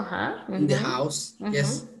house, In the house,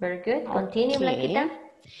 yes. Very good. Continue, Blanquita.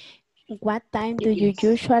 What time do you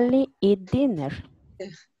usually eat dinner?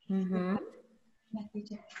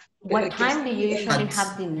 What time do you usually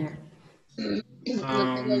have dinner?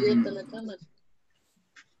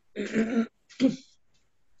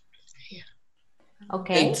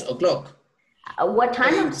 Okay. 8 o'clock. What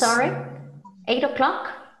time? I'm sorry. 8 o'clock?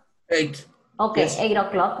 8. Okay, Yes. 8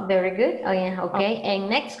 o'clock. Very good. Oh, yeah. Okay. And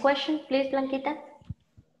next question, please, Blanquita.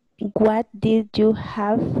 What did you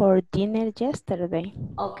have for dinner yesterday?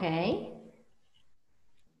 Okay.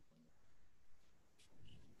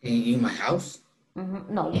 In my house?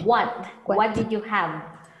 No, what? What did you have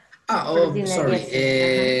for dinner Sorry.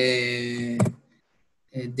 yesterday?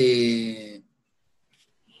 The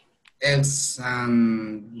eggs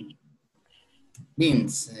and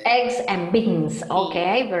beans. Eggs and beans.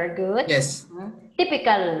 Okay, very good. Yes.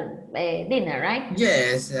 Typical dinner, right?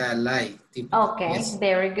 Yes, I like typical. Okay, Yes.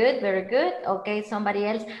 very good, very good. Okay, somebody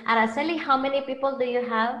else. Araceli, how many people do you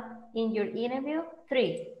have in your interview?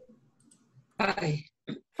 3. 5.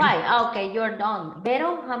 5. Okay, you're done.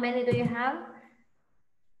 Vero, how many do you have?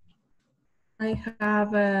 I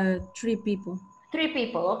have 3 people. 3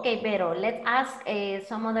 people. Okay, Vero, let's ask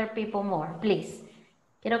some other people more, please.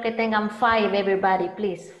 Quiero que tengan 5 everybody,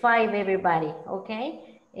 please. 5 everybody,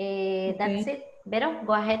 okay? That's it. Vero,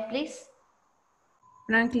 go ahead, please.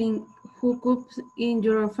 Franklin, who cooks in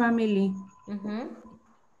your family?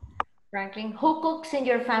 Franklin, who cooks in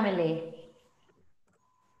your family?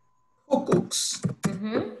 Who cooks?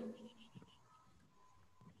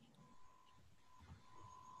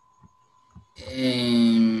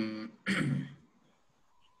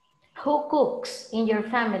 Who cooks in your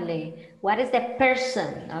family? What is the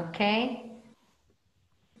person, okay?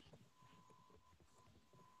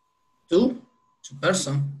 Two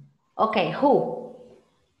person. Okay, who?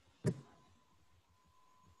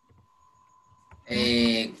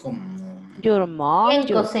 Your mom. ¿Quién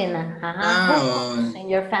cocina? Who cooks in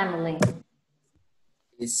your family?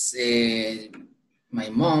 It's my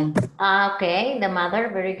mom. Okay, the mother,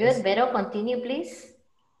 very good. Vero, continue, please.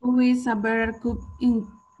 Who is a better cook in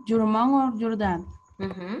your mom or your dad?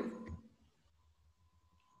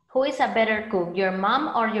 Who is a better cook, your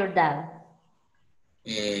mom or your dad?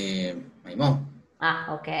 My mom.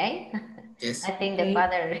 Okay. Yes. I think the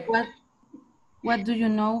father. What do you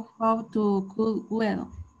know how to cook well?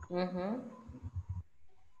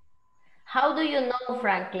 How do you know,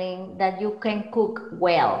 Franklin, that you can cook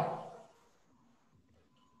well?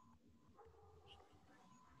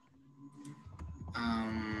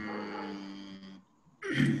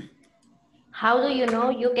 How do you know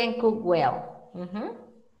you can cook well?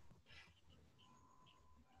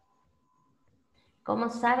 ¿Cómo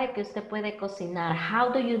sabe que usted puede cocinar? How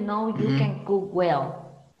do you know you can cook well?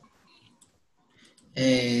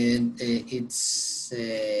 It's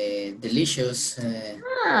delicious.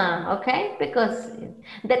 Okay, because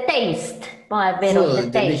the taste, the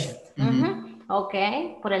taste.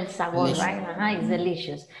 Okay, por el sabor, Delicious. right? It's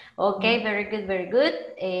delicious. Okay, very good, very good.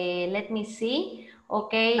 Let me see.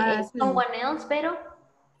 Okay, someone else, Vero?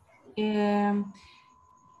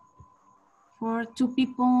 For 2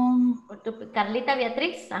 people. Carlita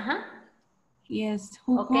Beatriz, Yes,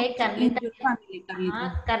 who okay, cooks in your family,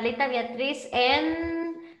 Carlita? Carlita Beatriz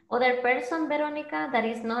and other person, Veronica, that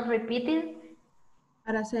is not repeated?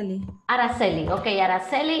 Araceli. Araceli, okay,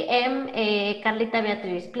 Araceli and Carlita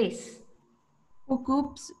Beatriz, please. Who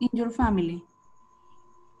cooks in your family?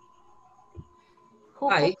 Who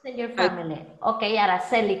cooks in your family? Okay,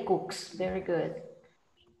 Araceli cooks, very good.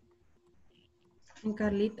 And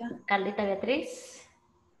Carlita? Carlita Beatriz?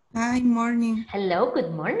 Hi, morning. Hello,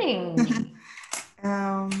 good morning.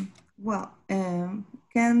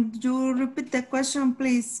 Can you repeat the question,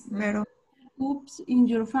 please, Vero? Who cooks in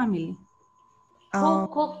your family? Who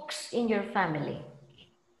cooks in your family?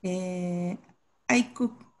 I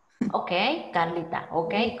cook. Okay, Carlita.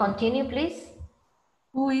 Okay, continue, please.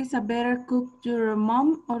 Who is a better cook, your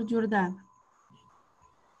mom or your dad?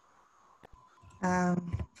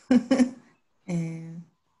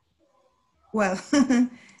 Well,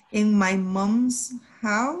 in my mom's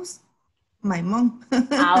house, my mom.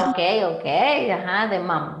 Okay, the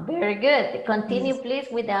mom. Very good. Continue, please,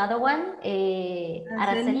 with the other one.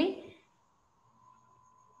 Araceli?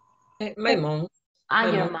 My mom.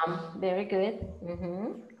 Your mom. Very good.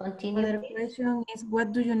 Continue. Other question is,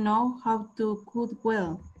 what do you know how to cook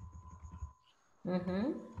well?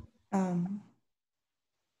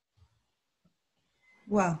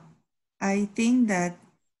 Well, I think that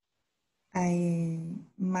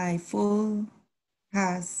my food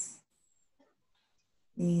has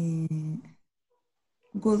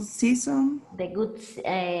good season. The good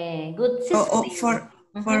seasoning.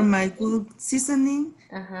 For my good seasoning.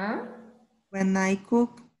 When I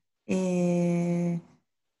cook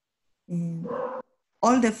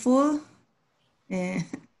all the food,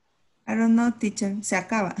 I don't know, teacher, se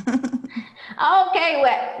acaba. Okay,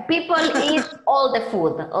 well, people eat all the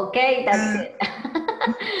food. Okay, that's good.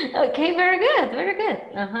 Okay, very good, very good.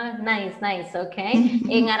 Nice, nice. Okay.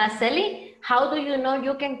 In Araceli, how do you know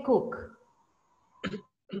you can cook?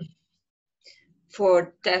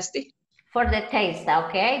 For tasty. For the taste,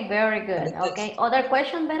 okay, very good. Okay, other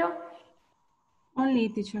question, Vero? Only,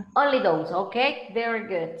 teacher. Only those, okay, very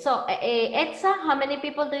good. So, Etsa, how many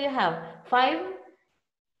people do you have? 5?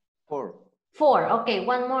 4. 4, okay,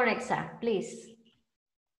 one more, Etsa, please.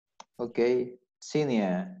 Okay,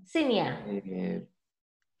 Senior. Senior.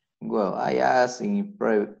 Well, I asked in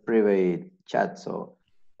private chat, so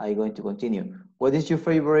I'm going to continue. What is your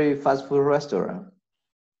favorite fast food restaurant?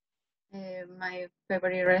 My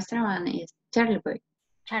favorite restaurant is Charlie Boy.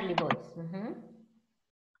 Charlie Boy's.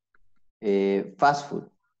 Fast food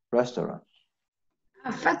restaurant.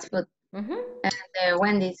 Fast food. And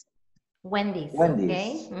Wendy's. Wendy's.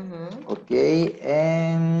 Wendy's. Okay. Okay,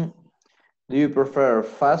 and do you prefer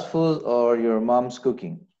fast food or your mom's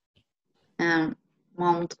cooking?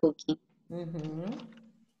 Mom's cooking.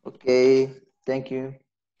 Okay, thank you.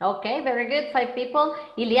 Okay, very good. 5 people.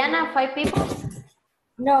 Ileana, 5 people?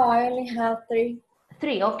 No, I only have 3.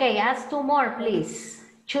 3, okay. Ask 2 more, please.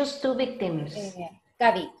 Choose 2 victims.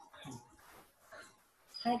 Gabi.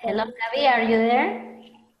 Hi, Hello, Gabi, are you there?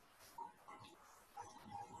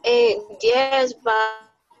 Yes, but...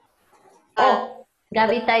 Oh,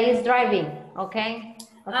 Gabita is driving, okay?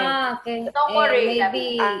 Okay. Don't worry,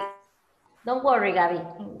 maybe... Gabi. Don't worry, Gabi.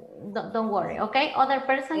 Don't worry, okay? Other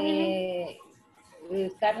person, Lily?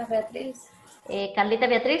 Carla Beatriz. Carlita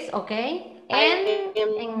Beatriz, okay.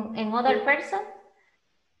 And other person?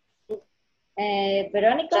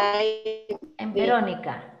 Verónica. And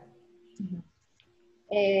Verónica.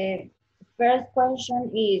 First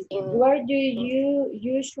question is, where do you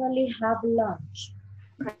usually have lunch?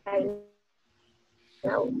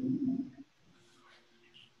 No.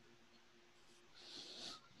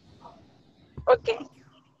 Okay.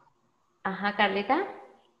 Carlita.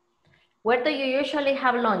 Where do you usually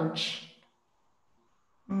have lunch?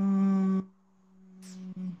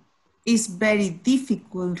 It's very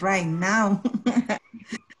difficult right now.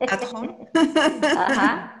 At home.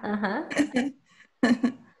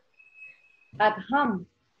 At home.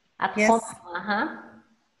 At yes. home.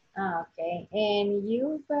 Okay. And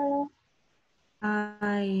you, Vera?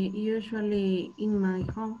 I usually in my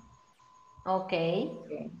home. Okay.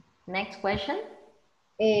 Next question.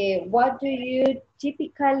 What do you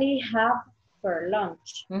typically have for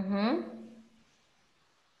lunch?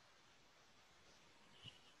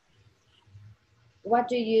 What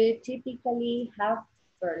do you typically have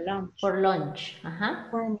for lunch? For lunch.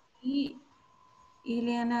 For me,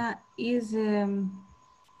 Ileana, is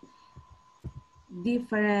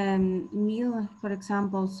different meal, for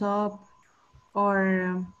example, soup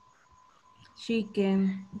or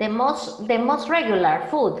chicken. The most regular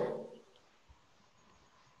food.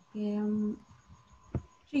 Chicken.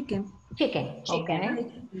 Chicken. Okay.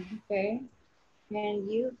 Okay.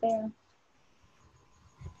 And you, Vera?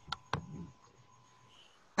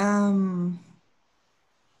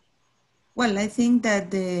 Well, I think that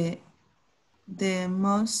the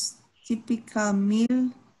most typical meal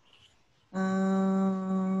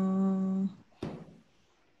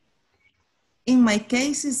in my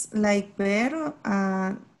case is like Pero.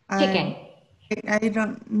 Chicken. I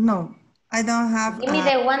don't know. I don't have. Give me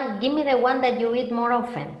the one that you eat more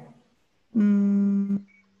often.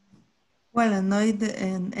 Well,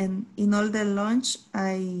 and in all the lunch,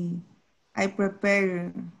 I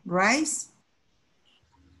prepare rice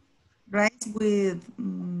with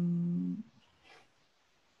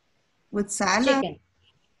salad. Chicken.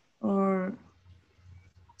 Or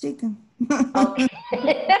chicken. Okay.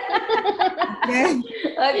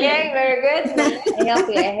 Okay, very good. I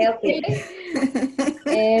help you.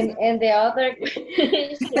 And the other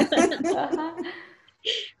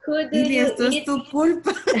who do you eat? Tu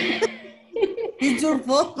culpa. It's your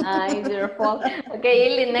fault. It's your fault. Okay,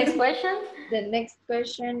 Ili, next question. The next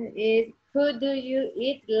question is, who do you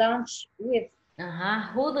eat lunch with?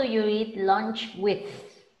 Who do you eat lunch with?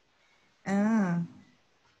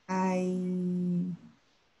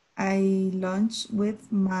 I lunch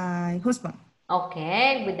with my husband.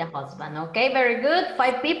 Okay, with the husband. Okay, very good.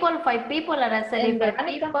 5 people, Araceli, 5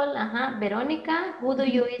 people. Veronica, who do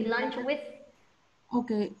you eat lunch with?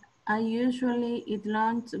 Okay, I usually eat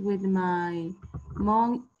lunch with my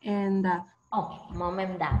mom and Oh, mom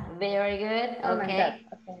and dad. Very good. Mom and dad. Okay.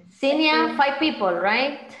 Okay. Senior, 5 people,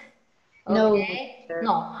 right? No, Okay. sir.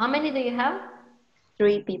 No, how many do you have?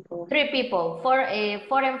 3 people. 3 people. 4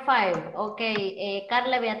 and 5. Okay.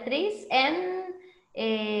 Carla Beatriz and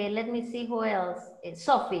let me see who else.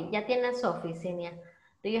 Sophie. Ya tiene Sophie, Senior.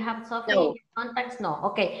 Do you have Sophie in No. your contacts? No.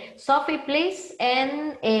 Okay. Sophie, please,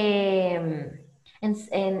 and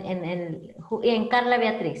Carla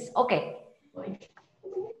Beatriz. Okay.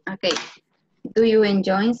 Okay. Do you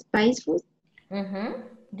enjoy spice food? Mm-hmm.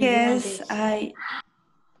 Yes, I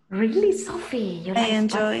Really, Sophie? You like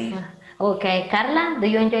enjoy. spicy? Okay. Carla, do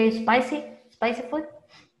you enjoy spicy food?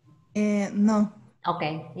 No.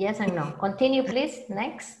 Okay. Yes and no. Continue, please.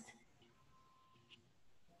 Next.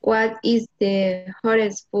 What is the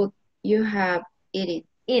hottest food you have eaten?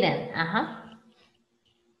 Eaten. Uh-huh.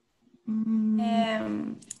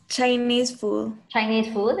 Chinese food.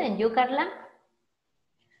 Chinese food. And you, Carla?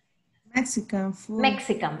 Mexican food.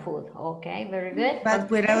 Mexican food. Okay. Very good. But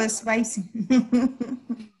without spicy.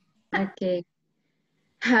 Okay.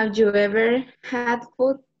 Have you ever had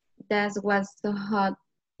food that was so hot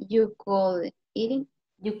you could eat it?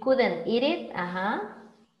 You couldn't eat it? Uh-huh.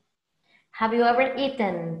 Have you ever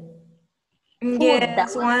eaten food that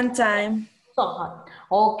Yes, was one time. so hot?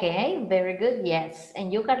 Okay. Very good. Yes.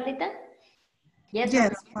 And you, Carlita? Yes.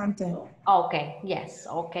 Yes, one time. Okay, yes,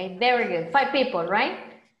 okay, very good. 5 people, right?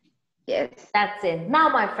 Yes. That's it. Now,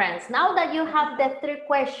 my friends, now that you have the 3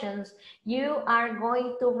 questions, you are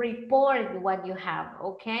going to report what you have,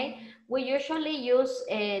 okay? We usually use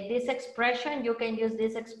this expression. You can use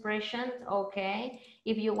this expression, okay?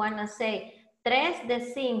 If you want to say 3 de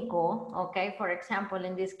 5, okay? For example,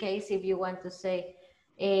 in this case, if you want to say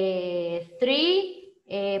 3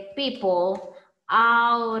 people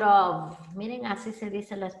out of, miren, así se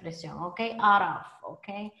dice la expresión, okay? Out of,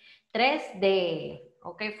 okay? 3 de,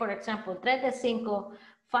 okay, for example, 3 de 5,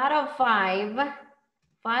 5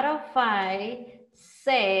 of 5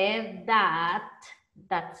 said that,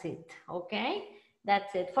 that's it, okay?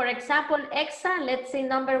 That's it. For example, Exa, let's see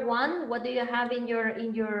number 1. What do you have in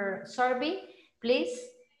your survey, please?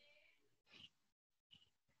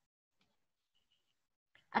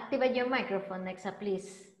 Activate your microphone, Exa,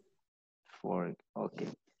 please. Okay.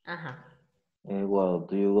 Uh-huh. Well,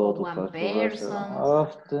 do you go to One fast food person. restaurant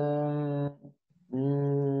often?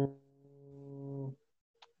 Mm,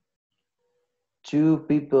 2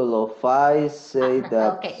 people of 5 say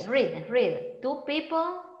that. Okay, read it. 2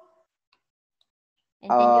 people. And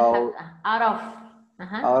then you have out of.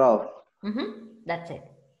 Out of. That's it.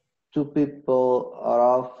 2 people out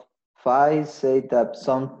of 5 say that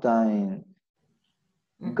sometimes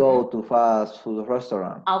go to fast food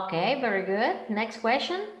restaurant. Okay, very good. Next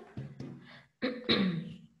question.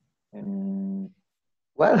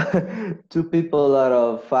 Well, 2 people out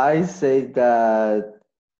of 5 say that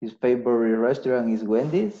his favorite restaurant is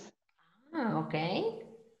Wendy's. Okay.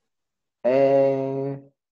 And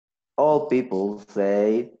all people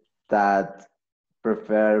say that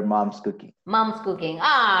prefer mom's cooking. Mom's cooking.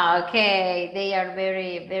 Ah, okay. They are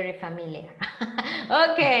very, very familiar.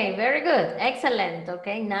 Okay, very good. Excellent.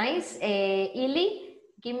 Okay, nice. Ili,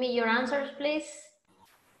 give me your answers, please.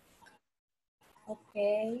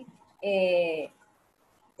 Okay.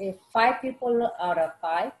 5 people out of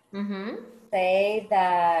 5 say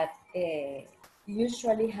that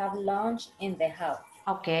usually have lunch in the house.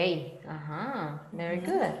 Okay. Very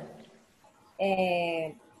good.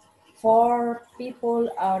 4 people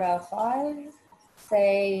out of 5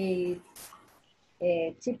 say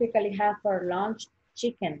typically have for lunch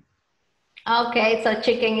chicken. Okay, so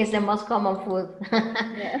chicken is the most common food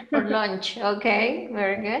for lunch. Okay,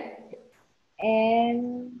 very good.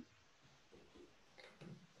 And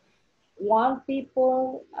 1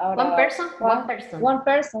 people out One of person? One person.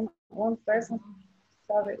 One person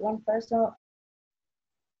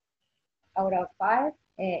out of 5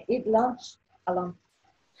 eat lunch alone.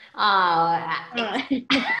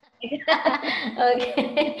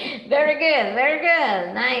 Okay, very good, very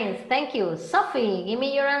good. Nice, thank you. Sophie, give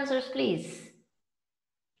me your answers, please.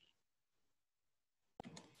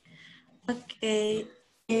 Okay.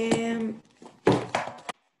 3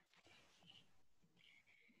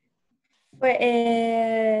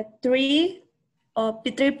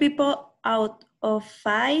 people out of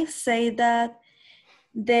 5 say that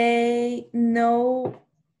they know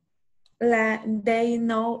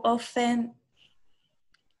often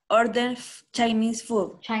order Chinese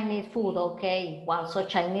food. Chinese food, okay. Wow, so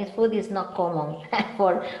Chinese food is not common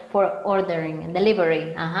for ordering and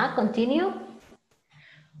delivery. Continue.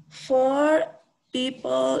 4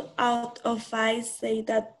 people out of 5 say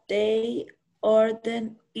that they order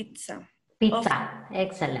pizza. Pizza. Often.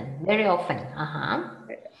 Excellent. Very often.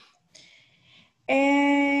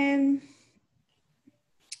 And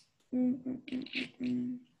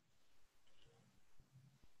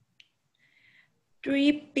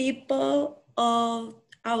three people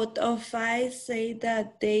out of five say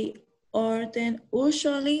that they order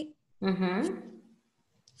usually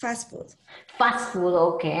fast food. Fast food,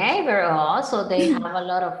 okay, very well. So they have a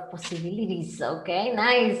lot of possibilities. Okay,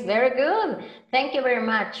 nice, very good. Thank you very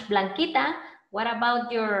much, Blanquita. What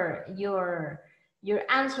about your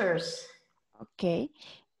answers? Okay,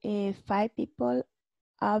 5 people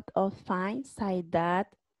out of 5 say that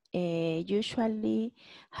usually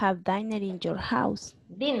have dinner in your house.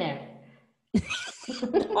 Dinner.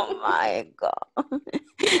 Oh my God.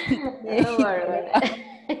 Don't worry about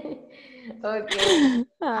it. Okay.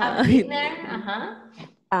 Have dinner.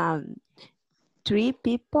 3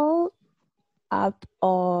 people out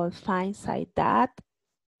of 5 say that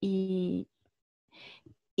eat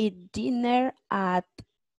dinner at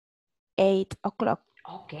 8 o'clock.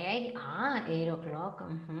 Okay. 8 o'clock.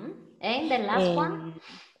 And the last one?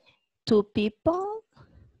 2 people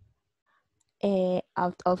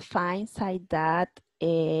out of 5 say that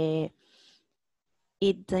eat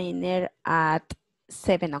dinner at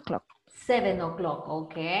 7 o'clock. 7 o'clock.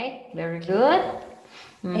 Okay. Very good.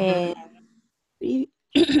 And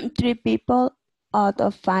 3 people out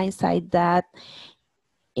of 5 say that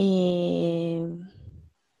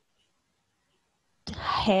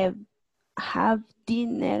have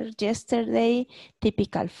dinner yesterday,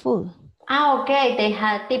 typical food. Okay, they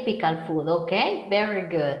had typical food. Okay, very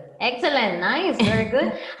good. Excellent, nice, very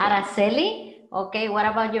good. Araceli, okay, what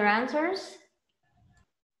about your answers?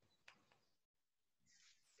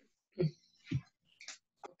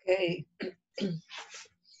 Okay.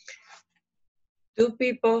 2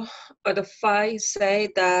 people out of 5 say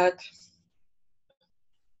that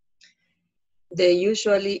they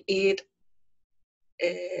usually eat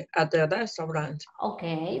at the restaurant.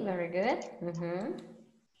 Okay, very good.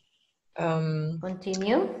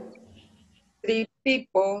 Continue. 3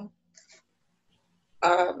 people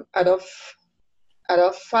out of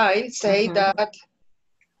 5 say that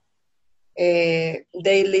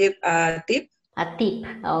they leave a tip. A tip,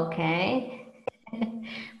 okay.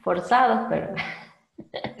 Forzado, pero.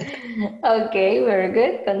 Okay, very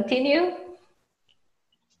good. Continue.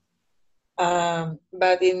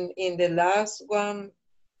 But in the last one,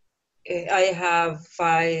 I have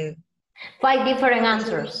 5 different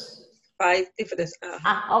answers. 5 different.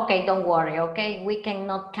 Okay, don't worry, okay? We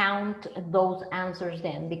cannot count those answers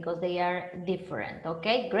then because they are different,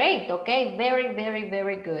 okay? Great, okay? Very, very,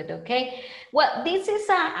 very good, okay? Well, this is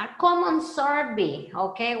a common survey,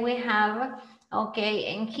 okay? We have, okay,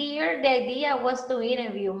 and here the idea was to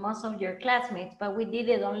interview most of your classmates, but we did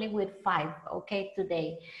it only with 5, okay,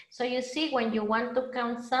 today. So you see, when you want to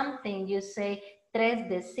count something, you say 3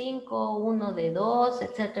 de 5, 1 de 2,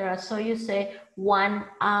 etc. So you say 1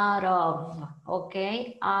 out of,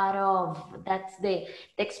 okay? Out of, that's the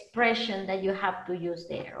expression that you have to use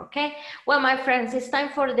there, okay? Well, my friends, it's time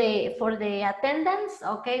for the attendance,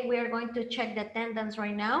 okay? We are going to check the attendance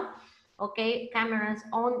right now, okay? Cameras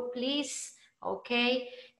on, please, okay?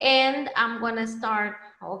 And I'm gonna start,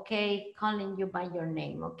 okay, calling you by your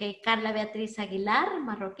name, okay? Carla Beatriz Aguilar,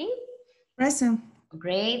 Marroquín. Present.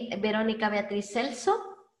 Great. Verónica Beatriz Celso.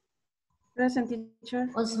 Present, teacher.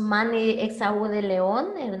 Osmani Exaú de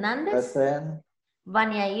León Hernández. Present.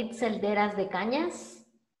 Vania Itzel Deras de Cañas.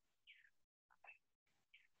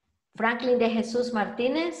 Franklin de Jesús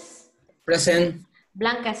Martínez. Present.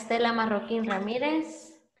 Blanca Estela Marroquín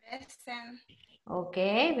Ramírez. Present.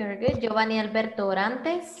 Okay, very good. Giovanni Alberto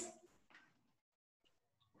Orantes.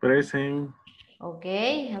 Present.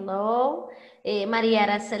 Okay, hello. María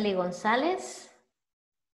Araceli González.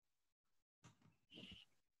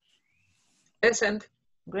 Present.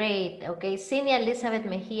 Great. Okay, Cinia Elizabeth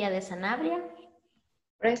Mejía de Sanabria.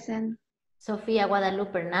 Present. Sofía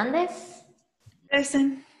Guadalupe Hernández.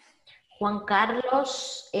 Present. Juan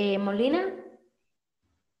Carlos Molina.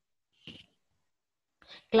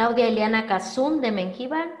 Claudia Eliana Cazún de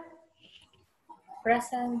Mengíbar.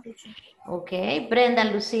 Present. Ok. Brenda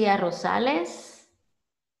Lucía Rosales.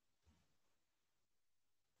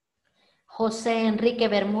 José Enrique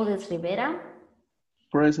Bermúdez Rivera.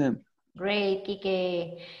 Present. Great.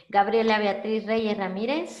 Quique Gabriela Beatriz Reyes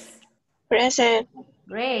Ramírez. Present.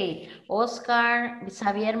 Great. Oscar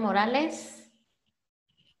Xavier Morales.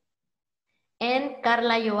 And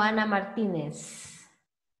Carla Joana Martínez.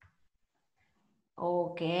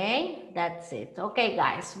 Okay, that's it. Okay,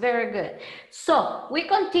 guys, very good. So we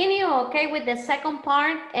continue, okay, with the second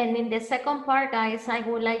part. And in the second part, guys, I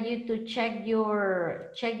would like you to check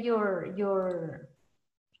your,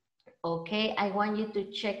 okay, I want you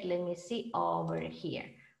to check, let me see over here,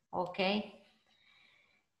 okay.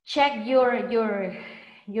 Check your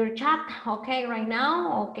chat, okay, right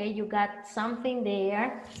now, okay, you got something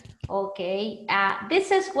there, okay.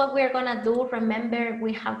 This is what we're gonna do. Remember,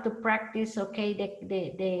 we have to practice, okay,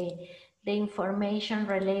 the information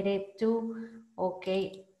related to,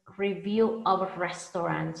 okay, review of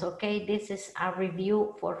restaurants, okay. This is a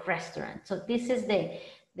review for restaurants. So this is the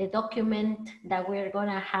document that we're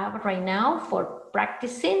gonna have right now for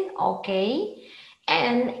practicing, okay.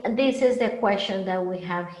 And this is the question that we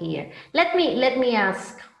have here. Let me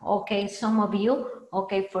ask, okay, some of you,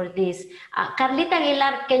 okay, for this. Carlita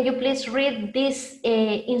Aguilar, can you please read these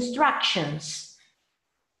instructions?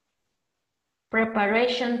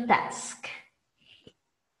 Preparation task.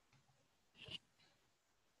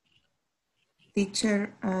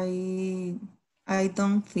 Teacher, I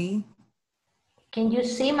don't see. Can you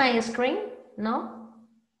see my screen? No?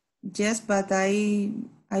 Yes, but I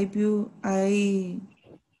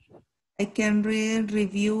can read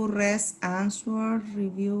review rest answer,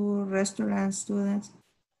 review restaurant students.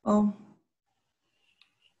 Oh.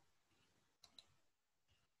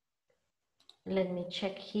 Let me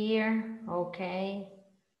check here. Okay.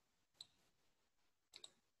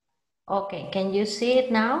 Okay, can you see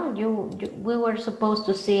it now? We were supposed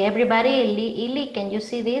to see everybody. Ili, can you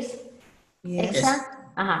see this? Yes.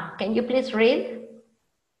 Exa? Can you please read?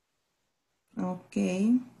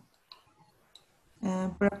 Okay.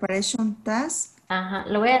 Preparation task.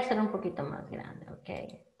 Lo voy a hacer un poquito más grande, ok.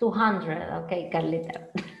 200, ok, Carlita.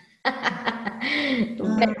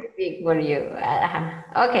 Very big for you.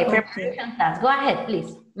 Okay, preparation task. Go ahead,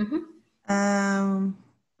 please.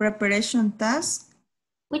 Preparation task.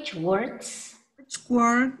 Which words? Which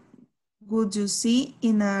word would you see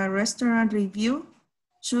in a restaurant review?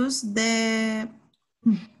 Choose the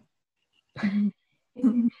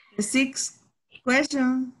sixth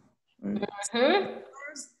question.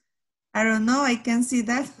 I don't know, I can see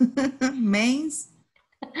that. Mains.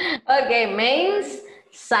 Okay, mains,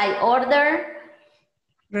 side order.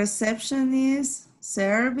 Receptionist,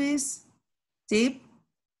 service, tip,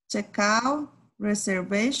 checkout,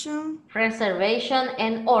 reservation. Reservation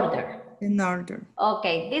and order. In order.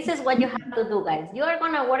 Okay, this is what you have to do, guys. You are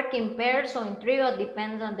gonna work in pairs or in trio,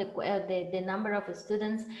 depends on the number of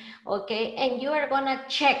students, okay? And you are gonna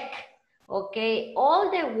check, okay,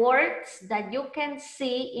 all the words that you can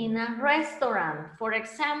see in a restaurant. For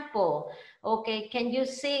example, okay, can you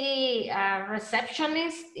see a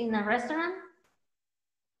receptionist in a restaurant?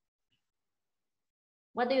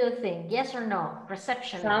 What do you think? Yes or no?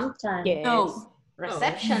 Receptionist. Sometimes. Yes. No.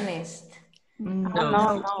 Receptionist.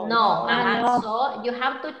 No. So you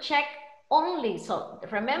have to check only. So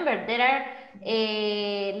remember, there are,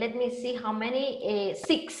 let me see how many,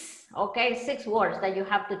 6, okay? 6 words that you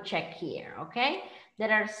have to check here, okay?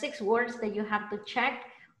 There are 6 words that you have to check,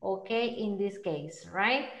 okay, in this case,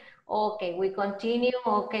 right? Okay, we continue,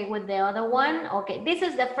 okay, with the other one. Okay, this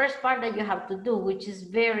is the first part that you have to do, which is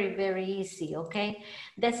very, very easy, okay?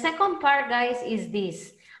 The second part, guys, is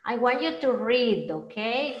this. I want you to read,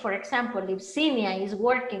 okay? For example, if Cinia is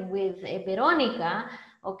working with Verónica,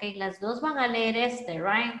 okay, las dos van a leer este,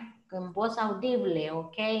 right? Con voz audible,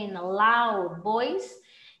 okay, in a loud voice.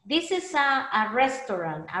 This is a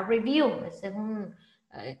restaurant, a review. Este es un,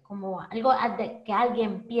 como algo que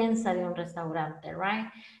alguien piensa de un restaurante, right?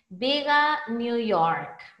 Biga, New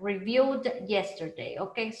York, reviewed yesterday.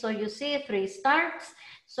 Okay, so you see 3 starts.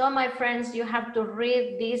 So my friends, you have to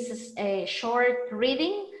read this short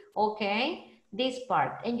reading, okay, this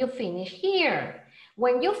part, and you finish here.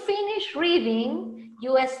 When you finish reading,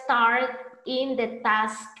 you start in the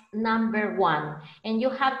task number 1, and you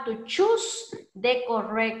have to choose the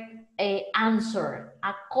correct answer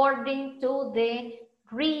according to the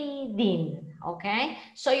reading, okay?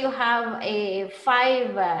 So you have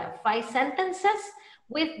 5 sentences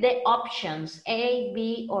with the options A,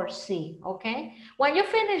 B, or C, okay? When you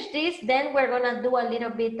finish this, then we're gonna do a little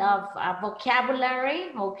bit of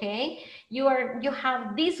vocabulary, okay? You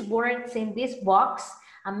have these words in this box: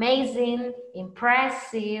 amazing,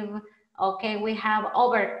 impressive, okay? We have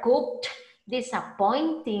overcooked,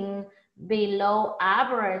 disappointing, below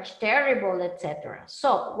average, terrible, etc.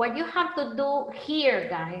 So what you have to do here,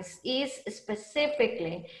 guys, is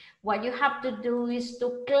specifically what you have to do is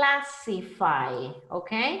to classify,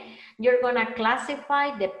 okay? You're gonna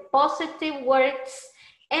classify the positive words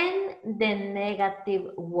and the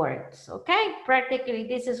negative words, okay? Practically,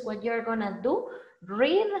 this is what you're gonna do.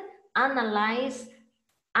 Read, analyze,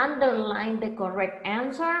 underline the correct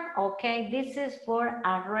answer, okay? This is for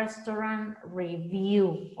a restaurant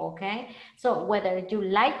review, okay? So whether you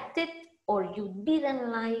liked it or you didn't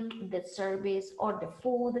like the service or the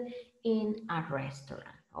food in a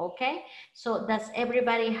restaurant, okay? So does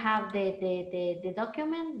everybody have the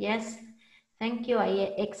document? Yes. Thank you.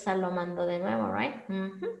 Ahí Exa lo mando de nuevo, right?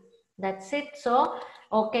 That's it. So,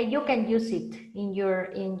 okay, you can use it in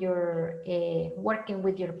your working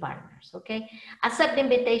with your partners, okay? Accept the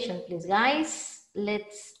invitation, please, guys.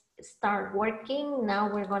 Let's start working.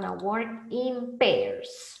 Now we're gonna work in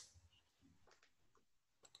pairs.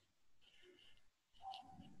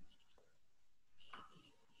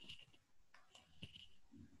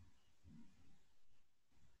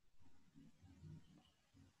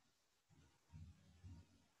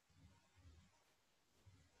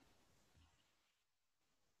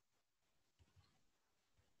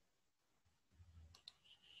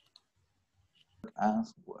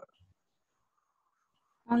 Answer.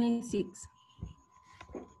 Only 6.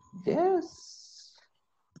 Yes.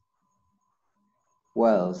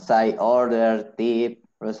 Well, side order, tip,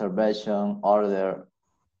 reservation, order.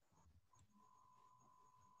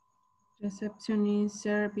 Receptionist,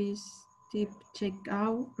 service, tip,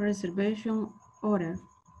 checkout, reservation, order.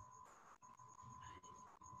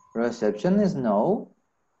 Reception is no.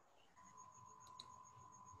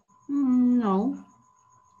 No.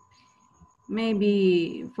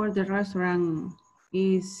 Maybe for the restaurant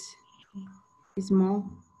is more.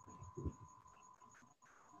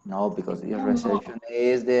 No, because the reception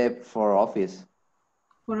is the for office.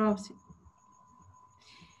 For office.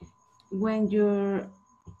 When you're,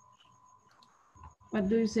 what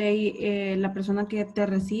do you say, la persona que te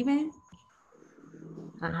recibe?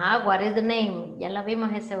 Ajá, what is the name? Ya la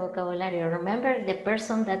vimos ese vocabulario. Remember the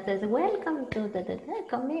person that says, welcome to the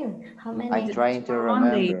come in. How many? I'm trying to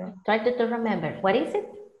remember. Try to remember. What is it?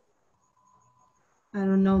 I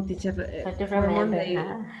don't know, teacher. Try to For remember. Monday.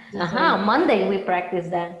 On Monday we practice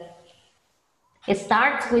that. It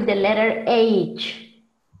starts with the letter H.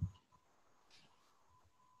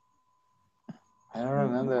 I don't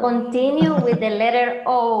remember. Continue with the letter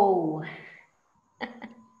O.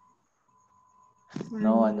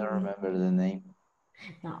 No, I don't remember the name.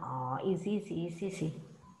 No, easy.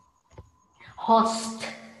 Host.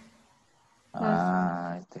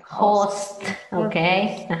 The host.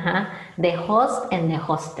 Okay. The host and the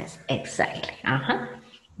hostess. Exactly.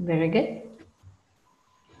 Very good.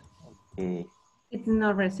 Okay. It's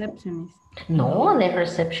not receptionist. No, the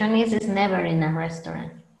receptionist is never in a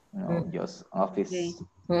restaurant. No, just office. Okay.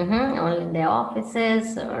 Only in the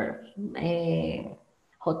offices or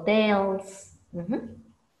hotels.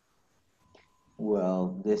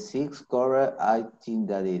 Well, the 6th correct, I think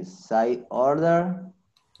that is side order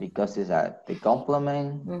because it's the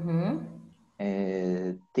complement,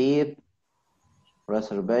 tip,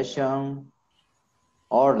 reservation,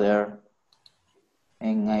 order,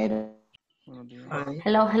 and item.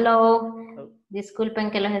 Hello.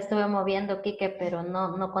 Disculpen que los estuve moviendo, Quique, pero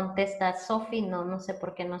no contesta Sophie, no sé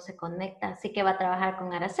por qué no se conecta, así que va a trabajar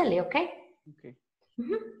con Araceli, ¿ok? Okay.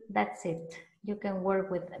 That's it. You can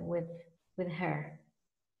work with her.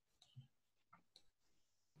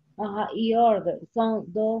 Y order. Son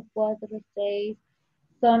 2, 4, 6,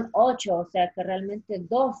 son 8, o sea que realmente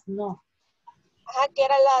 2 no. Ajá, que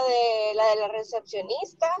era la de la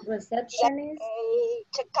recepcionista. Receptionist. El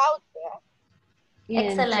checkout, ¿verdad?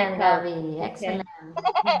 Excelente, Gaby. Okay. Excelente.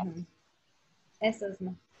 Esos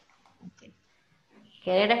no. Okay.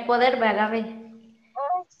 Querer es poder, ¿verdad, Gaby?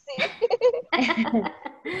 Ay, sí.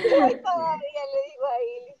 Todavía le digo a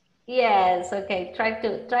Ili. Yes, okay. Try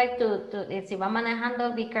to, si va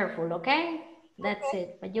manejando, be careful, okay? That's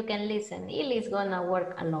it. But you can listen. Ili's gonna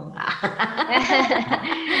work alone.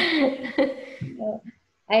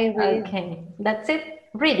 I read. Okay, that's it.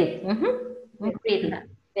 Read it. Read it.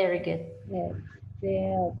 Very good.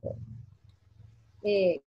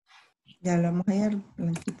 Ya lo vamos a ir,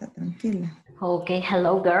 Blanquita, tranquila. Okay,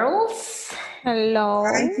 hello, girls. Hello.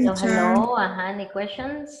 Hi, teacher. Hello. Any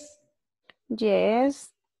questions?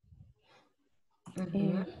 Yes.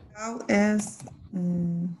 How is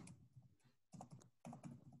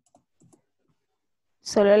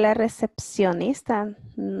solo la recepcionista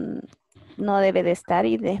no debe de estar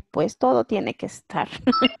y después todo tiene que estar.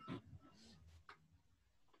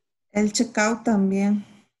 el checkout también?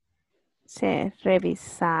 Sí,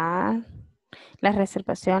 revisar las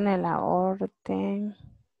reservaciones, la orden.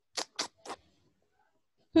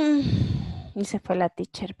 Y se fue la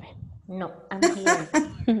teacher. No, I'm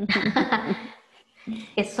here.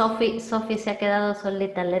 Sophie se ha quedado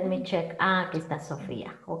solita. Let me check. Ah, aquí está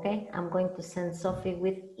Sofía. Okay, I'm going to send Sophie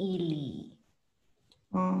with Eli.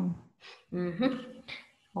 Oh.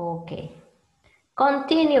 Okay.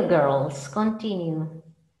 Continue, girls. Continue.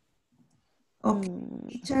 Okay,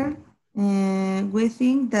 teacher. We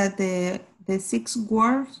think that the 6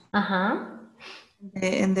 words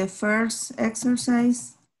in the first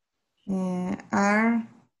exercise are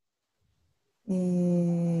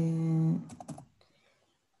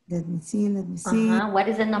let me see. What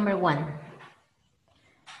is the number 1?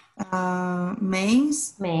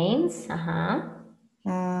 Mains. Mains.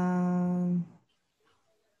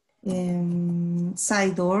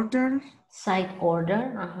 Side order. Side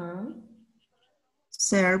order.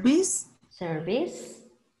 Service. Service.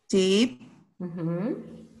 Tip.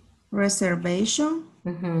 Reservation.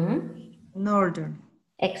 In order.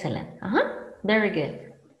 Excellent. Very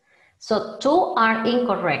good. So 2 are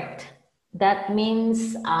incorrect. That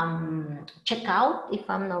means check out, if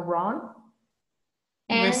I'm not wrong,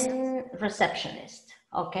 and receptionist.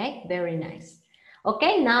 Okay, very nice.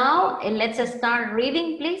 Okay, now let's start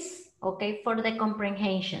reading, please. Okay, for the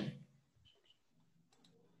comprehension.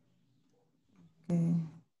 Okay.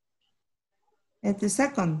 At the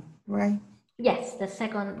second, right? Yes, the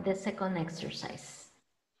second exercise.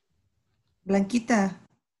 Blanquita.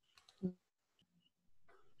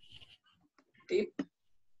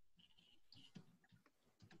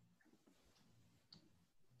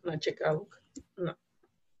 No, check out. No.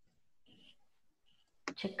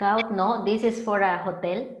 Check out, no, this is for a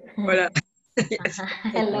hotel. Hola.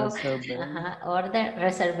 Hello. Order,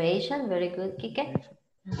 reservation, very good, Kike.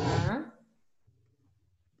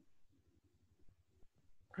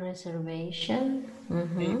 Reservation.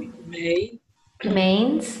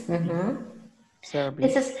 Mains.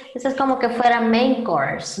 This is como que fuera main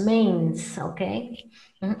course, mains, okay.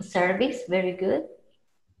 Service, very good.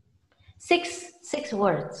 6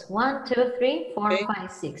 words. 1, 2, 3, 4,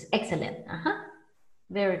 5, 6. Excellent.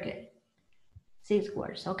 Very good. 6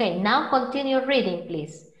 words. Okay, now continue reading,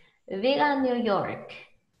 please. Vegan New York.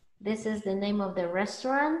 This is the name of the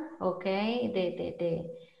restaurant. Okay, the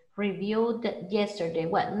reviewed yesterday.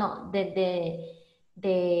 Well, no, the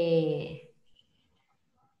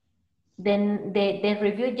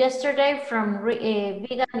review yesterday from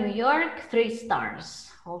Vegan New York, 3 stars.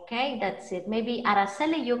 Okay, that's it. Maybe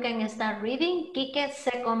Araceli, you can start reading. Kike,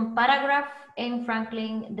 second paragraph, and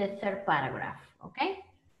Franklin, the third paragraph. Okay.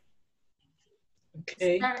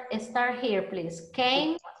 Okay. Start here, please.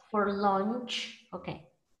 Came for lunch. Okay.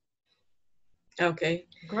 Okay.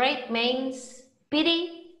 Great means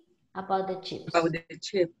pity about the chips. About the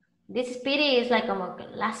chip. This pity is like como que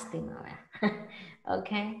lástima.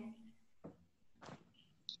 Okay.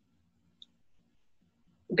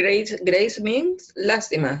 Grace means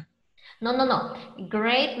lástima. No.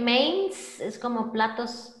 Great means es como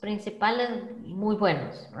platos principales muy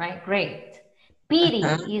buenos, right? Great. Pity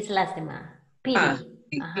is lástima. Pity.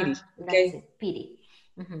 Pity. That's it. Pity.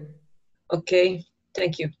 Okay,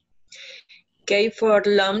 thank you. Came for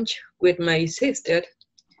lunch with my sister.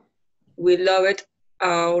 We loved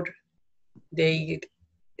our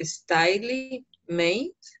stylish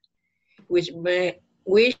maids, which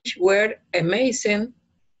were amazing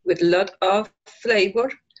with lot of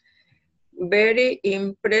flavor. Very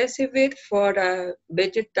impressive for a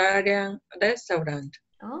vegetarian restaurant.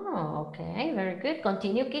 Oh, okay, very good.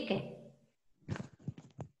 Continue, Kike.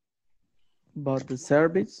 But the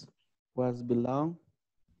service was below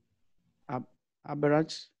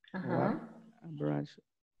average,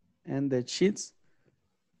 and the sheets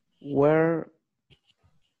were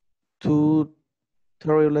too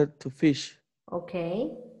terrible to fish.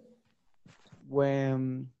 Okay.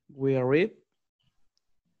 When we arrived,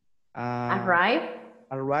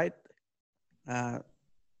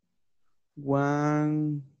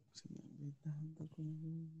 one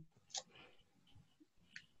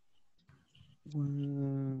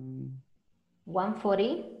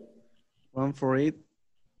 1:40. 1:48.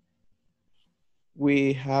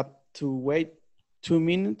 We had to wait 2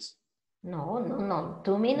 minutes. No.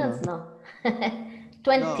 2 minutes, no.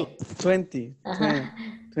 20. No,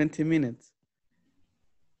 20 minutes.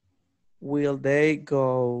 Will they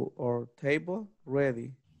go our table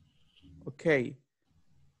ready? Okay.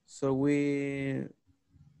 So they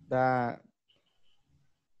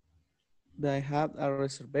had a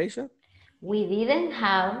reservation. We didn't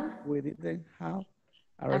have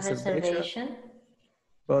a reservation.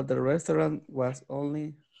 But the restaurant was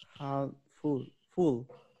only half full.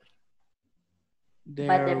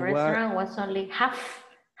 But the restaurant was only half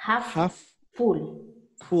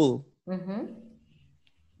full.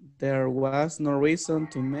 There was no reason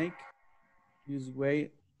to make use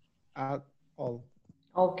wait at all.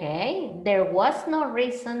 Okay, there was no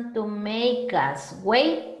reason to make us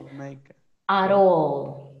wait To make at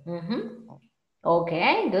all.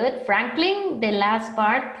 Okay, good. Franklin, the last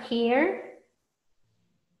part here.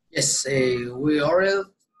 Yes, we ordered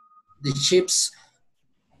the chips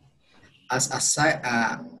as a side,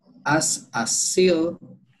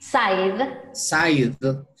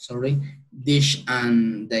 sorry, dish,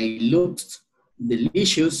 and they looked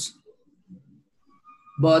delicious.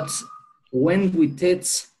 But when we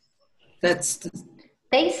tasted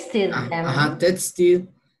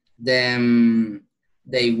them,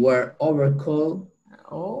 they were overcooked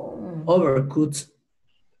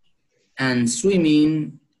and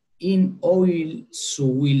swimming in oil, so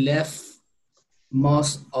we left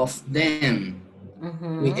most of them.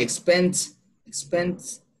 We spent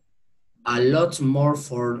a lot more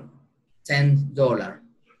for $10.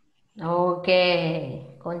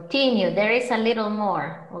 Okay, continue. There is a little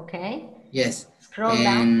more, okay? Yes. Scroll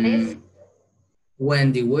down, please.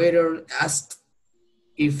 When the waiter asked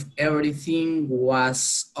if everything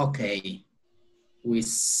was okay, we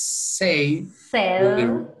say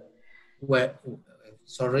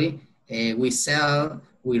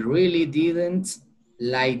we really didn't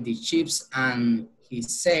like the chips, and he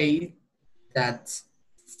said that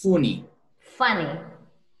funny.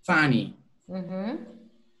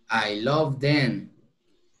 I love them,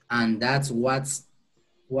 and that's what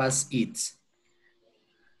was it.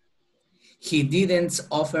 He didn't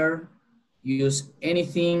offer use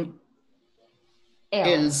anything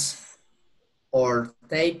else or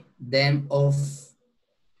take them off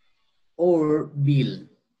our bill.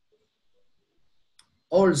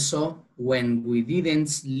 Also, when we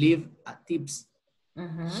didn't leave a tips,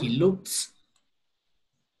 he looked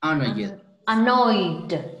annoyed.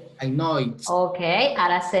 Okay,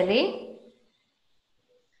 Araceli.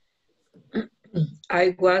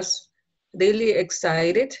 I was really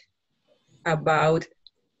excited about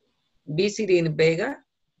visiting Vega.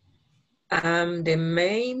 The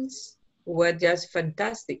mains were just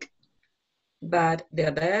fantastic, but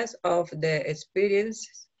the rest of the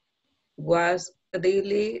experience was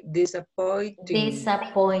really disappointing.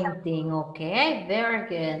 Okay, very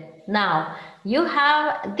good. Now, you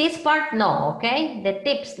have this part, no, okay? The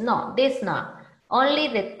tips, no, this no. Only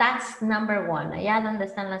the task number 1. Allá donde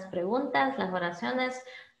están las preguntas, las oraciones,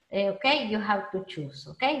 okay, you have to choose,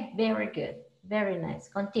 okay? Very good, very nice.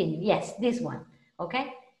 Continue, yes, this one,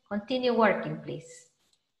 okay? Continue working, please.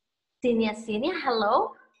 Cinia,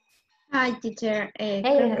 hello. Hi, teacher. Hey,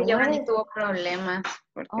 Creo que Giovanni tuvo problemas.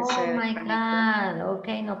 Oh my God.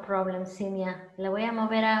 Okay, no problem, Cinia. Le voy a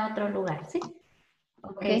mover a otro lugar, ¿sí?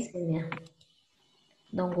 Okay, Cinia.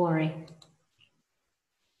 Don't worry.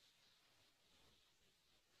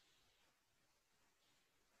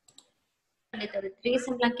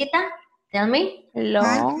 Listen, Blanquita, tell me. Hello.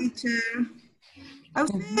 Hi, teacher.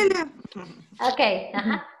 Auxilia. Okay,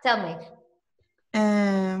 tell me.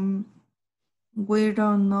 We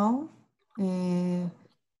don't know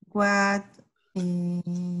what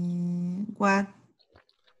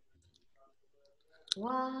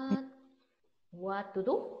to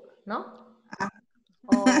do, ¿no?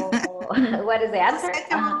 What is the answer?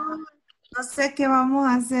 No sé qué vamos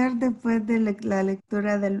a hacer después de la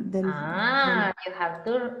lectura del... You have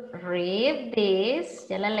to read this.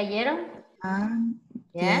 ¿Ya la leyeron?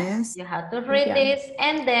 Yes. You have to read this,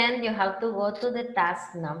 and then you have to go to the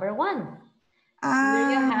task number 1. Here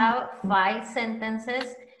you have 5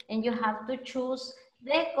 sentences, and you have to choose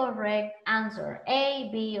the correct answer, A,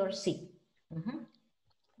 B, or C.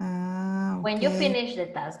 When you finish the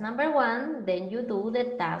task number 1, then you do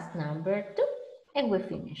the task number 2, and we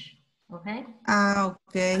finish. Okay?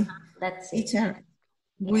 Okay. That's it. Teacher,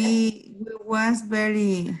 we was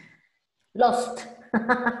very... Lost.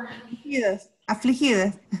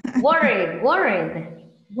 Afligidas.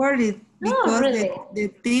 Worried. Because the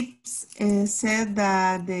tips said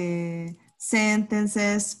that the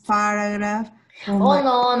sentences, paragraph. No,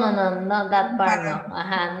 that part,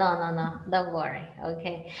 no. Don't worry.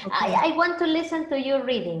 Okay. I want to listen to you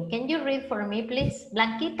reading. Can you read for me, please?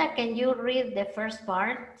 Blanquita, can you read the first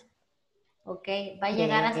part? Okay. Va a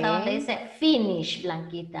llegar hasta donde dice finish,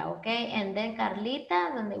 Blanquita. Okay. And then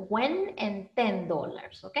Carlita, donde when and $10.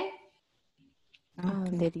 Okay.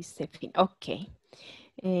 There is a fin. Okay.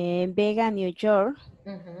 Vega, New York.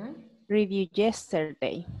 Review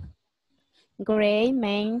yesterday. Gray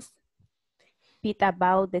means pity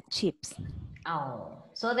about the chips.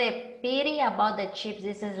 So the pity about the chips,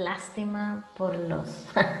 this is lástima por los.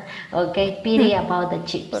 Okay, pity about the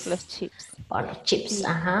chips. Por los chips. Por los chips,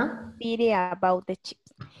 Pity about the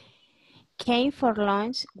chips. came for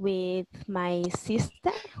lunch with my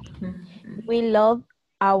sister. We love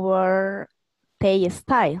our Thai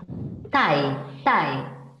style. Thai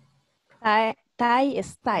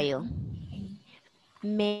style.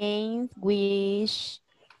 Mains which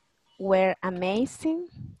were amazing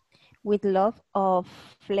with love of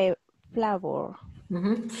flavor.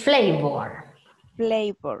 Flavor.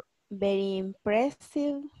 Very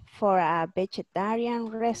impressive for a vegetarian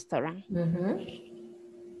restaurant.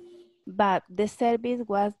 But the service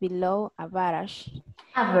was below average.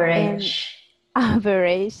 Average,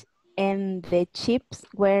 and the chips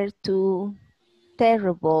were too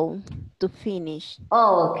terrible to finish.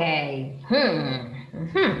 Okay.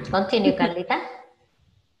 Continue, Carlita.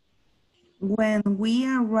 When we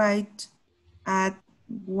arrived at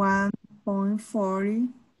 1.40.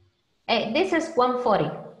 This is 140.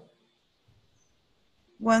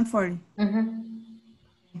 140.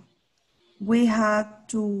 We had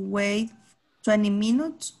to wait 20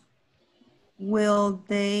 minutes. Will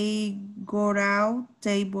they go out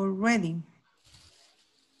table ready?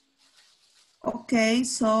 Okay,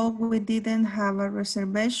 so we didn't have a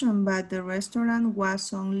reservation, but the restaurant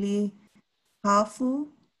was only half full.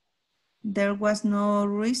 There was no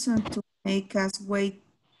reason to make us wait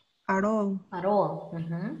at all.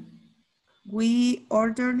 We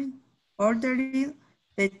ordered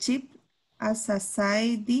the chip as a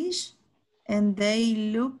side dish and they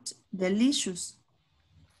looked delicious.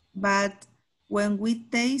 But when we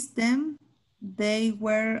taste them, they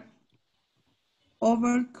were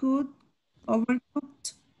overcooked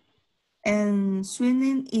and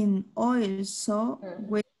swimming in oil, so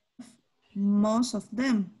we have most of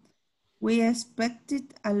them. We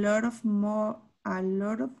expected a lot more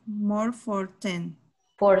for 10.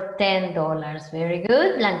 For $10. Very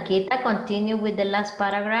good. Blanquita, continue with the last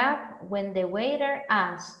paragraph. When the waiter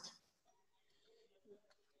asked.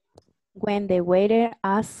 When the waiter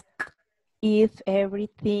asked if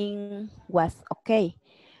everything was okay,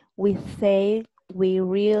 we said we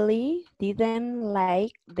really didn't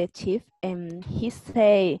like the chip, and he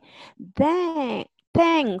said,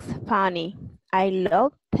 thanks, funny. I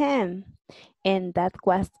love them. And that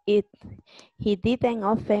was it. He didn't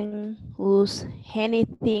often use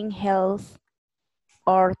anything else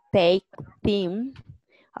or take them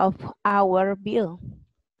of our bill.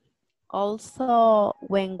 Also,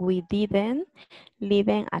 when we didn't leave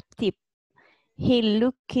a tip, he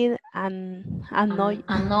looked annoyed.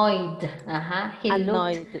 He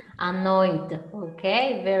looked annoyed.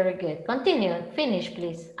 Okay, very good. Continue. Finish,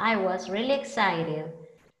 please. I was really excited.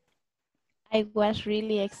 I was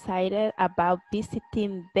really excited about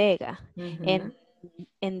visiting Vega, and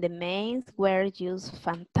the mains were just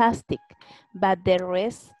fantastic, but the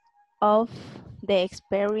rest of the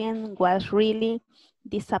experience was really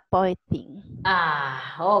disappointing.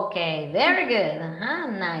 Okay, very good.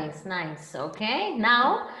 Nice. Okay,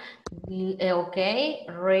 now, okay,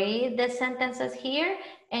 read the sentences here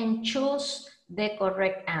and choose the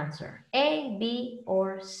correct answer, A, B,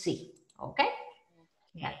 or C. Okay,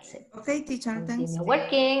 that's it. Okay, teacher, thanks. Continue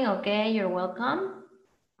working. Okay, you're welcome.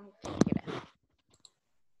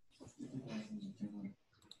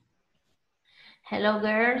 Hello,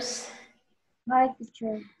 girls. Hi,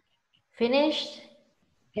 teacher. Finished?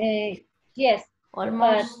 Yes.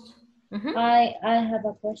 Almost. I have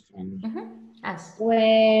a question. Ask.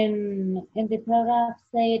 When in the paragraph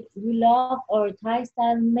said we love or Thai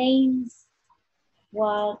style means,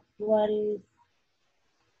 what is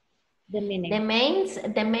the meaning? The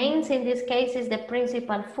mains in this case is the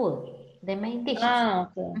principal food, the main dishes.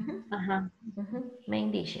 Okay.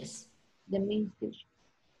 Main dishes. The main dish.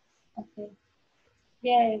 Okay.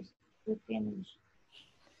 Yes, we finished.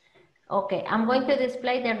 Okay, I'm going to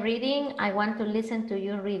display the reading. I want to listen to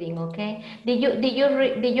you reading. Okay. Did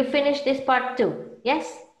you finish this part too?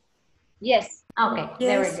 Yes. Yes. Okay.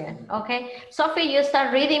 Very good. Okay. Sophie, you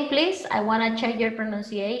start reading, please. I want to check your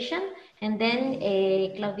pronunciation, and then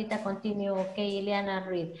Claudita continue. Okay, Ileana,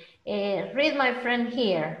 read. Read, my friend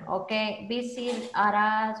here. Okay. Busy,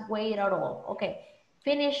 Aras, wait at all. Okay.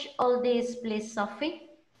 Finish all this, please, Sophie.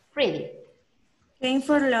 Read it. Came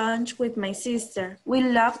for lunch with my sister. We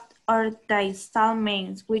loved our Thai style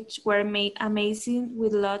mains, which were made amazing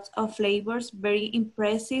with lots of flavors, very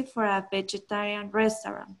impressive for a vegetarian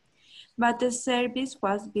restaurant. But the service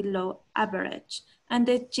was below average, and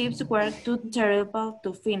the chips were too terrible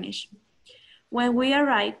to finish. When we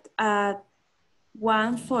arrived at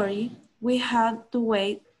 1:40, we had to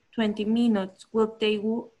wait 20 minutes while they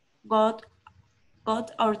got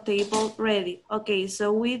our table ready. Okay,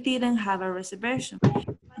 so we didn't have a reservation.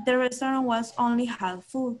 The restaurant was only half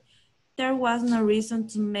full. There was no reason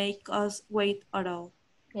to make us wait at all.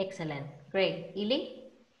 Excellent. great. Ili?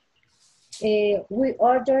 We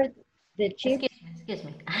ordered the chips. Excuse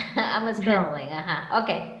me. I'm scrolling.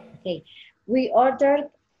 Okay. Okay. We ordered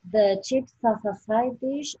the chips as a side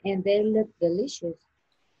dish and they look delicious.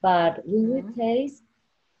 But when we taste,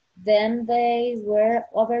 then they were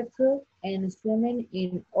overcooked and swimming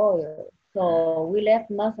in oil. So we left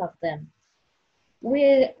most of them.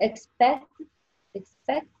 We expected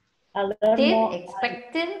a lot more.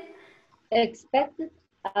 Expected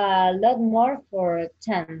a lot more for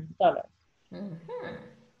 $10.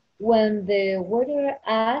 When the waiter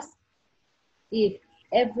asked if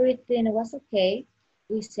everything was okay,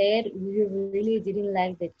 we said we really didn't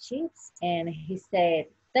like the chips, and he said,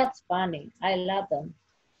 "That's funny, I love them."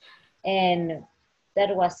 And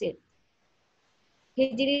that was it.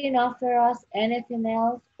 He didn't offer us anything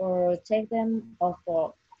else or take them off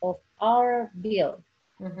our bill.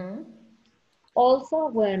 Also,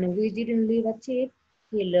 when we didn't leave a tip,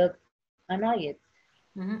 he looked annoyed.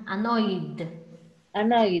 Annoyed.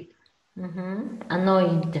 Annoyed.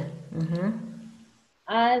 Annoyed.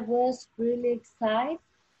 I was really excited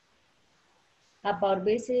about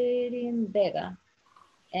visiting Vega,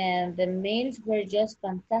 and the meals were just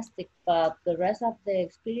fantastic, but the rest of the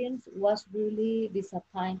experience was really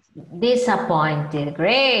disappointing. Disappointed.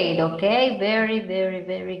 Great. Okay. Very, very,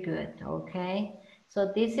 very good. Okay.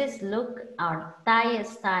 So this is, look, our Thai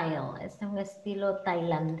style. Este es un estilo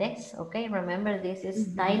tailandés. Okay. Remember, this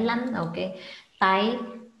is Thailand. Okay.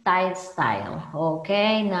 Thai style.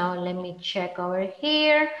 Okay. Now let me check over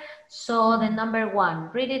here. So the number one.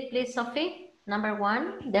 Read it, please, Sophie. Number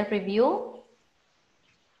one, the review.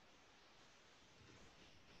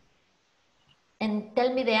 And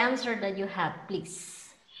tell me the answer that you have, please.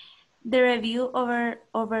 The review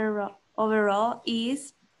overall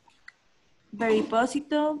is very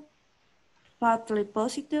positive, partly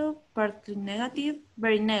positive, partly negative,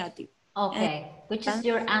 very negative. Okay, which is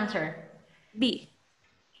your answer? B.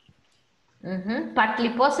 Partly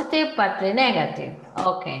positive, partly negative.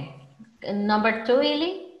 Okay. And number two,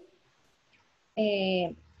 Ili?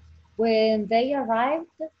 When they arrived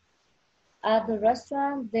at the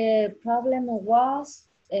restaurant, the problem was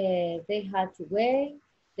they had to wait.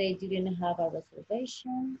 They didn't have a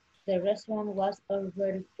reservation. The restaurant was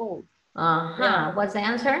already full. What's the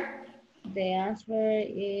answer? The answer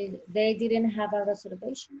is they didn't have a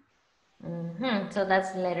reservation. So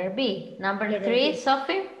that's letter B. Number three,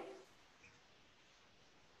 Sophie?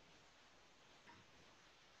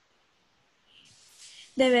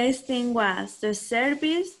 The best thing was the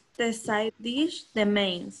service, the side dish, the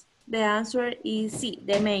mains. The answer is C,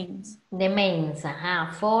 the mains. The mains,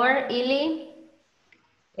 Four, Ili?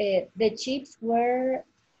 The chips were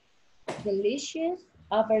delicious,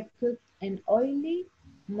 overcooked and oily,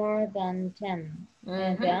 more than 10.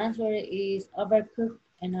 And the answer is overcooked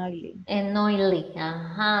and oily. And oily,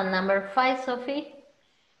 Number five, Sophie?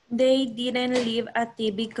 They didn't leave a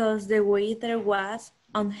tip because the waiter was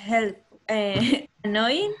unhelpful.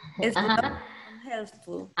 Annoying?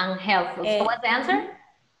 Unhelpful. Unhelpful. So what's the answer?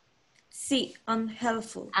 C,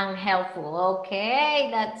 unhelpful. Unhelpful. Okay,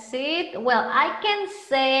 that's it. Well, I can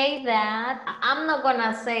say that I'm not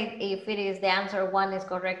gonna say if it is the answer one is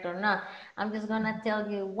correct or not. I'm just gonna tell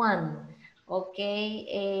you one.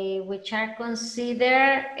 Okay, which are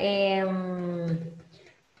considered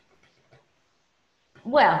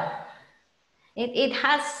well. It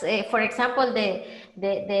has, for example,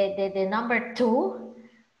 the number two.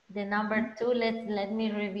 The number two. Let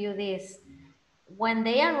me review this. When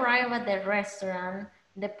they arrived at the restaurant,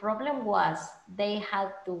 the problem was they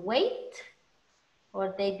had to wait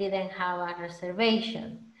or they didn't have a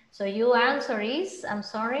reservation. So your answer is, I'm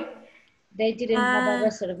sorry? They didn't have a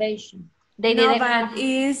reservation. They didn't have...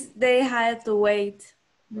 they had to wait.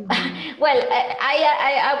 Well,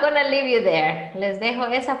 I'm gonna leave you there. Les dejo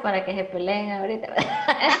esa para que se peleen ahorita.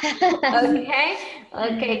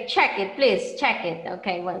 Okay, check it, please, check it.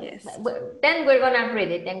 Okay, well, yes. Then we're gonna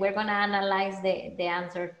read it and we're gonna analyze the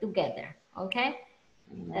answer together, okay?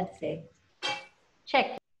 Let's see.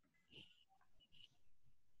 Check.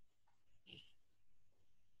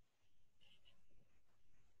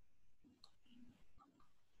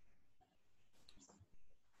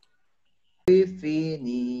 We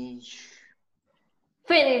finish.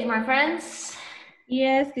 Finish, my friends.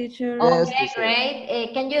 Yes, teacher. Okay,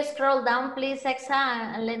 great. Can you scroll down, please, Exa,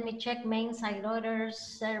 and let me check main side orders,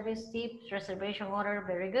 service tips, reservation order.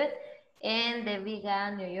 Very good. And the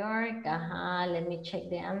Vega, New York. Let me check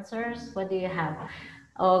the answers. What do you have?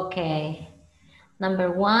 Okay.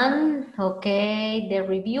 Number one. Okay. The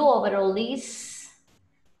review overall is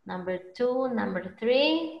number two, number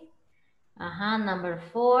three. Number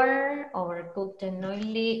 4, overcooked and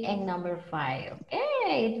oily. And number 5.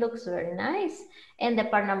 Okay, it looks very nice. And the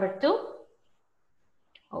part number 2.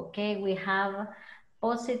 Okay, we have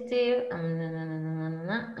positive and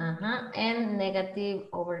negative,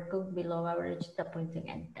 overcooked, below average, disappointing,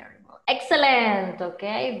 and terrible. Excellent.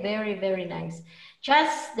 Okay, very, very nice.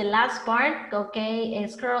 Just the last part. Okay,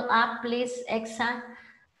 scroll up, please, Exa.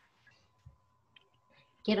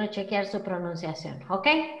 Quiero chequear su pronunciación.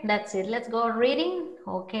 Okay, that's it. Let's go reading.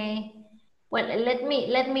 Okay. Well, let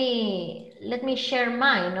me share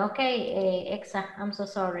mine. Okay, Exa. I'm so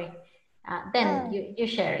sorry. Then you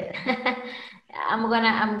share it. I'm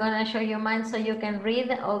gonna show you mine so you can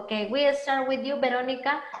read. Okay, we start with you,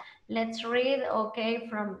 Veronica. Let's read. Okay,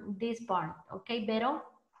 from this part. Okay, Vero.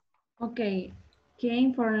 Okay,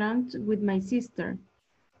 came for lunch with my sister.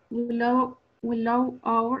 We love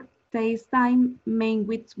our taste time. Main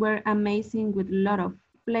which were amazing with a lot of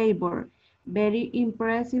flavor. Very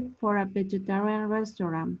impressive for a vegetarian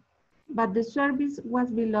restaurant. But the service was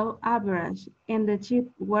below average and the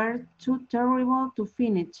chips were too terrible to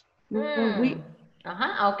finish.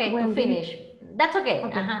 Okay, to finish. That's okay.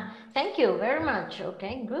 Thank you very much.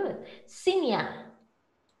 Okay, good. Sinia,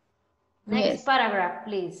 next Yes. paragraph,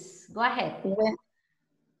 please. Go ahead.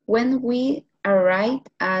 When we arrived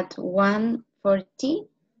at 1:40,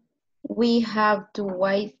 we have to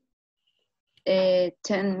wait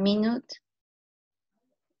 10 minutes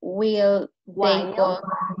while they got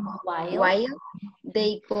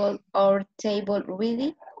our table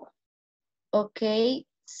ready. Okay,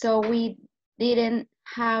 so we didn't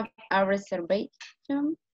have a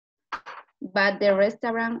reservation, but the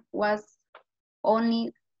restaurant was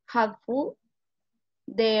only half full.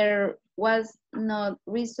 There was no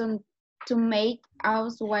reason to make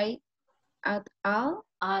us wait at all.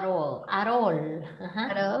 At all.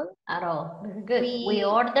 Good.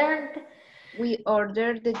 We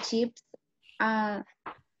ordered the chips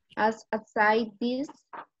as a side dish,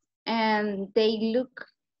 and they look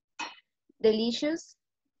delicious.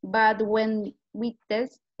 But when we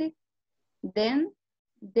tested them,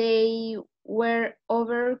 they were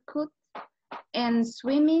overcooked and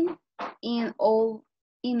swimming in oil.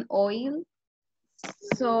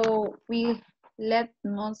 So we let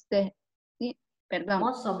most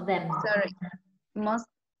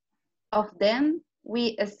of them.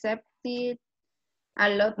 We accepted a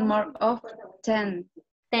lot more of $10.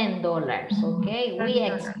 Okay,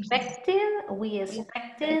 we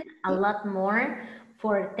expected a lot more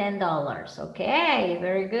for $10. Okay,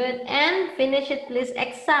 very good. And finish it, please,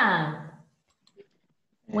 Exa.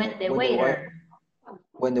 When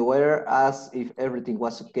the waiter asked if everything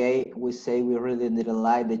was okay, we say we really didn't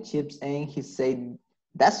like the chips, and he said,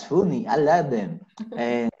 "That's funny, I like them."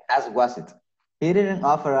 And that was it. He didn't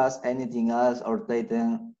offer us anything else or take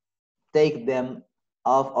them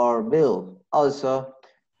off our bill. Also,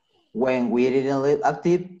 when we didn't leave a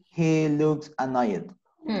tip, he looked annoyed.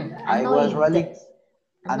 I was really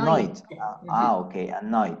annoyed.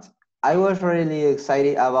 Annoyed. I was really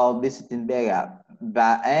excited about visiting Vega,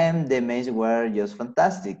 and the menus were just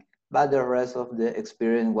fantastic, but the rest of the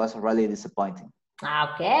experience was really disappointing.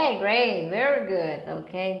 Okay, great, very good.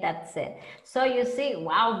 Okay, that's it. So you see,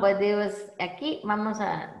 wow, but it was, aquí vamos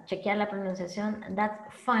a chequear la pronunciación.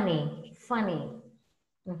 That's funny. Funny.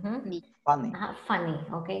 Funny,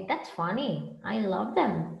 okay, that's funny. I love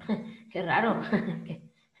them. Qué raro.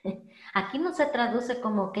 Aquí no se traduce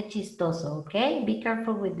como qué chistoso, okay? Be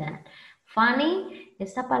careful with that. Funny,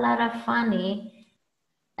 esta palabra funny,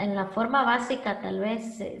 en la forma básica tal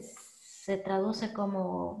vez se traduce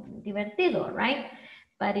como divertido, right?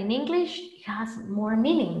 But in English it has more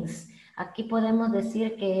meanings. Aquí podemos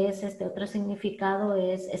decir que es otro significado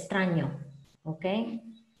es extraño, ¿ok?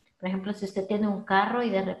 Por ejemplo, si usted tiene un carro y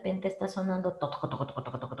de repente está sonando toc, toc, toc,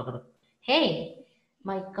 toc, toc, toc. Hey,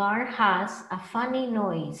 my car has a funny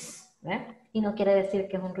noise. ¿Ve? Y no quiere decir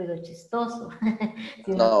que es un ruido chistoso,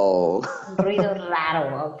 sino un ruido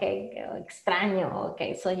raro, okay, extraño,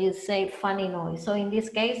 okay. So you say funny noise. So in this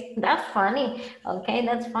case, that's funny, okay,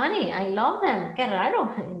 that's funny. I love them. Qué raro,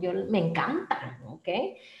 me encanta,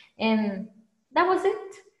 okay. And that was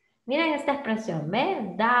it. Miren esta expresión,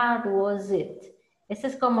 ¿ve? That was it. Ese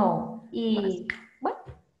es como, y bueno,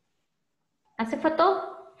 así fue todo.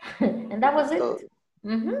 And that was it.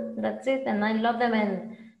 That's it, and I love them,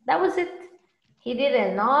 and that was it. He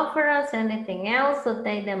didn't offer us anything else to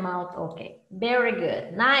take them out. Okay, very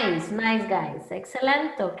good. Nice guys.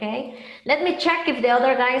 Excellent, okay. Let me check if the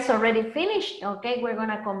other guys already finished. Okay, we're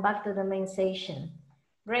gonna come back to the main session.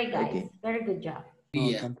 Great, guys. Okay. Very good job.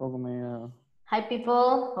 No, tampoco me... Hi,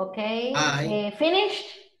 people. Okay. Hi. Finished?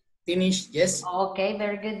 Finish, yes. Okay,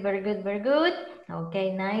 very good, very good, very good.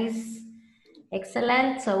 Okay, nice.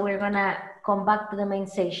 Excellent. So we're gonna come back to the main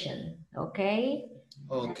session. Okay.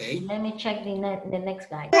 Okay. Let me check the next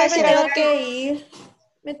guy. Me tengo que ir.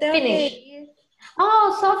 Me tengo que Finish. ir.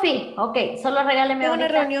 Oh, Sophie. Ok, solo regáleme Tengo una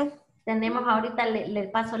ahorita. reunión. Tenemos ahorita, le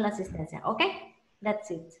paso la asistencia. Ok,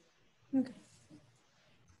 that's it. Okay.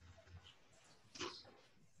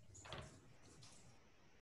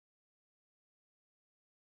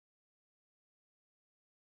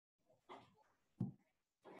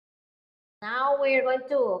 Now we're going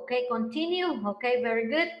to, okay, continue. Okay, very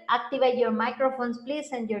good. Activate your microphones,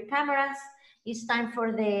 please, and your cameras. It's time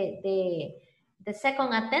for the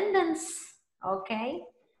second attendance. Okay,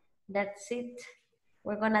 that's it.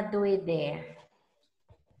 We're gonna do it there.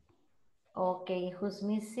 Okay, who's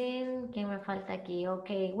missing? ¿Quién me falta aquí?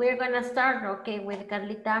 Okay, we're gonna start, okay, with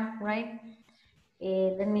Carlita, right?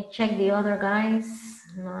 Let me check the other guys.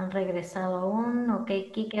 No han regresado aún. Okay,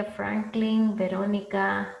 Kike, Franklin,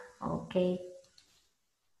 Verónica. Okay,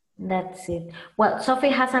 that's it. Well,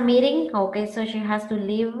 Sophie has a meeting. Okay, so she has to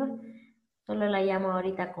leave. Solo la llamo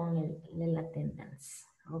ahorita con el attendance.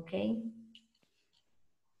 Okay.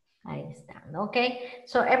 Ahí están. Okay.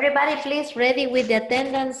 So everybody, please ready with the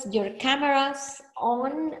attendance. Your cameras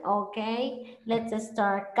on. Okay. Let's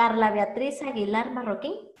start. Carla Beatriz Aguilar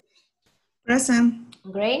Marroquín. Present.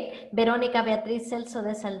 Great. Verónica Beatriz Celso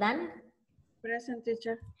de Saldán. Present,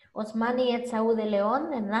 teacher. Osmani Etsaú de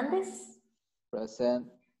León Hernández. Present.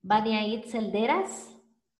 Vania Itzel Deras.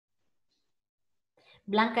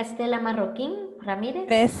 Blanca Estela Marroquín Ramírez.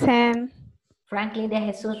 Present. Franklin de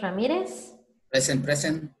Jesús Ramírez. Present,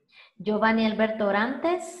 present. Giovanni Alberto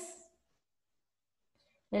Orantes.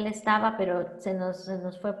 Él estaba, pero se nos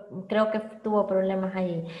fue, creo que tuvo problemas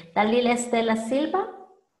allí. Dalila Estela Silva.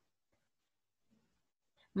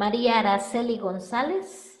 María Araceli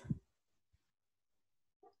González.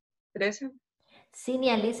 Present.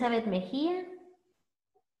 Cinia Elizabeth Mejía.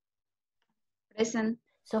 Present.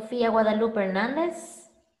 Sofía Guadalupe Hernández.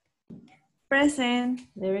 Present.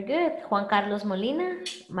 Very good. Juan Carlos Molina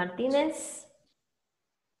Martínez.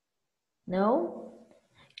 No.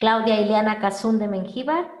 Claudia Ileana Cazún de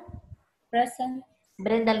Mengíbar. Present.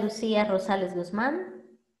 Brenda Lucía Rosales Guzmán.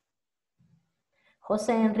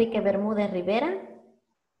 José Enrique Bermúdez Rivera.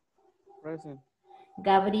 Present.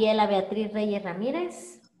 Gabriela Beatriz Reyes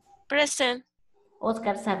Ramírez. Present.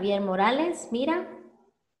 Oscar Xavier Morales, mira.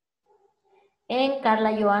 And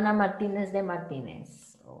Carla Joana Martínez de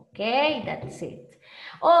Martínez. Okay, that's it.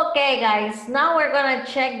 Okay, guys, now we're gonna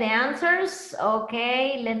check the answers.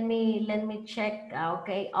 Okay, let me check,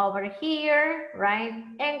 okay, over here, right?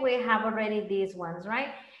 And we have already these ones,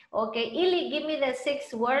 right? Okay, Ili, give me the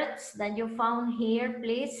 6 words that you found here,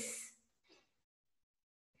 please.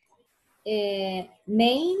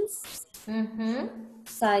 Mains,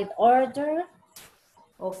 side order,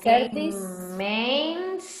 okay, service.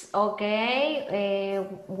 Mains, okay.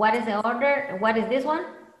 What is the order? What is this one?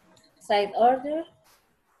 Side order.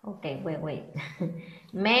 Okay, wait.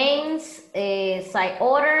 Mains, side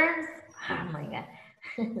order. Oh my God.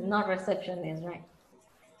 Not receptionist, right?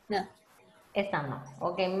 No. Esta no.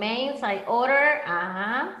 Okay, main, side order.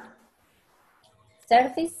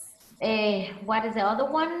 Service. What is the other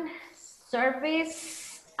one?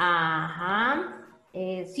 Service.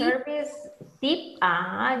 Service. Tip.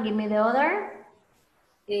 Give me the other.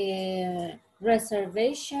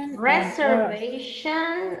 Reservation.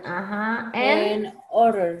 Reservation. And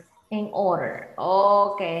order. In order.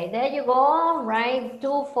 Okay, there you go. Right,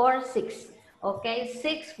 2, 4, 6. Okay,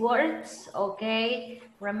 6 words. Okay,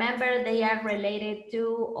 remember they are related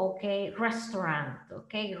to, okay, restaurant.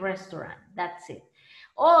 Okay, restaurant. That's it.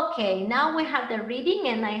 Okay, now we have the reading,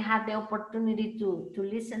 and I have the opportunity to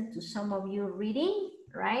listen to some of you reading,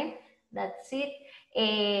 right? That's it.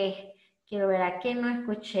 Quiero ver a quién no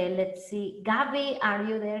escuché. Let's see. Gaby, are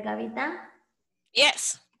you there, Gavita?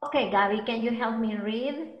 Yes. Okay, Gaby, can you help me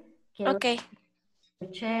read? Okay.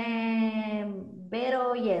 Escuché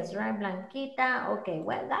Vero, yes, right? Blanquita. Okay,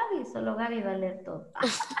 well, Gaby, solo Gaby va a leer todo.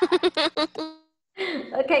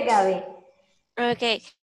 Okay, Gaby. Okay.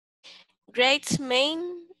 Great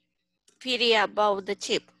main pity about the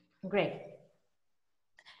chip. Great.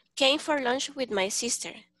 Came for lunch with my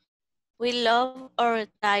sister. We love our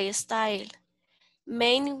Thai style.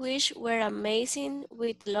 Main wish were amazing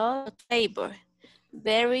with lot of flavor.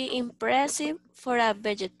 Very impressive for a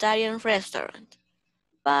vegetarian restaurant.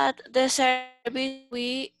 But the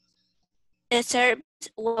service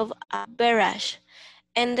was a barrage,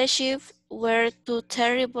 and the shifts were too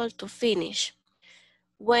terrible to finish.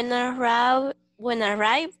 When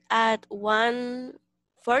arrived at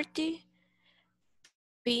 1:40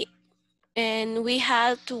 and we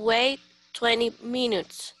had to wait 20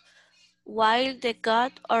 minutes while they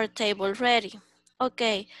got our table ready.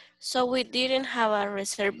 Okay, so we didn't have a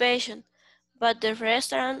reservation, but the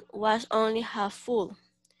restaurant was only half full.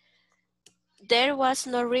 There was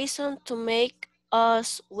no reason to make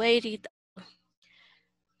us wait it.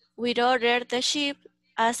 We ordered the sheep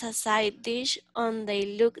as a side dish and they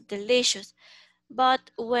looked delicious,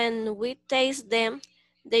 but when we tasted them,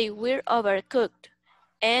 they were overcooked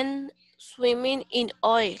and swimming in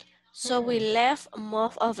oil, so we left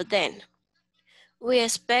most of them. We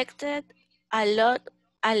expected a lot,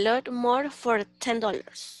 a lot more for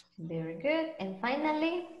 $10. Very good. And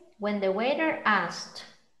finally, when the waiter asked.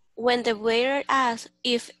 When the waiter asked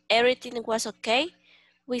if everything was okay,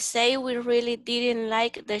 we say we really didn't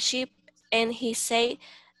like the sheep, and he said,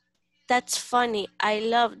 "That's funny, I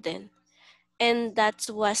love them." And that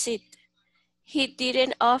was it. He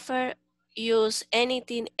didn't offer use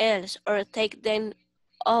anything else or take them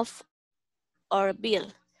off our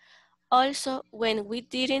bill. Also, when we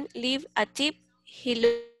didn't leave a tip, he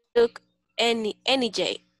looked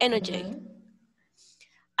energetic.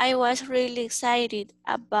 I was really excited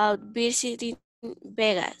about visiting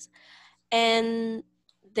Vegas, and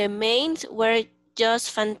the mains were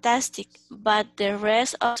just fantastic, but the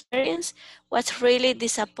rest of the experience was really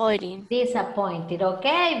disappointing. Disappointed.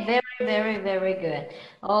 Okay, very good.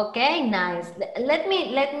 Okay, nice. Let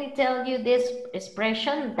me tell you this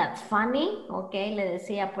expression that's funny. Okay, le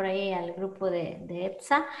decía por ahí al grupo de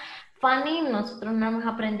EPSA. Funny, nosotros no hemos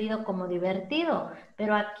aprendido como divertido,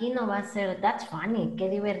 pero aquí no va a ser that's funny, qué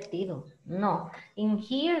divertido. No. In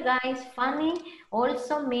here, guys, funny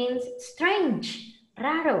also means strange,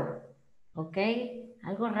 raro. ¿Ok?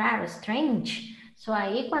 Algo raro, strange. So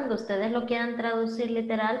ahí cuando ustedes lo quieran traducir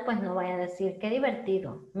literal, pues no vaya a decir, qué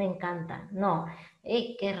divertido, me encanta. No,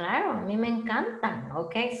 hey, qué raro, a mí me encantan.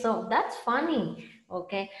 ¿Ok? So that's funny.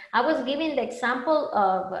 Okay, I was giving the example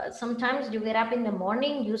of sometimes you get up in the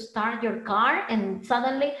morning, you start your car and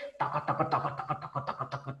suddenly, toco, toco, toco, toco, toco, toco,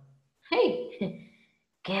 toco. Hey,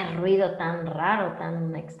 qué ruido tan raro,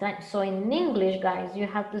 tan extraño. So in English, guys, you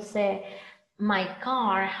have to say, my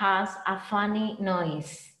car has a funny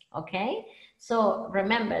noise, okay? So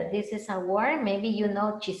remember, this is a word, maybe you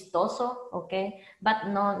know chistoso, okay? But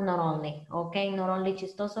not only, okay? Not only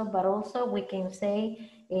chistoso, but also we can say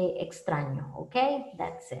extraño, okay?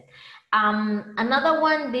 That's it. Another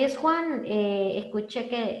one, this one, escuché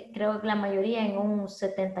que creo que la mayoría en un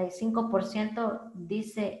 75%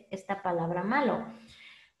 dice esta palabra malo.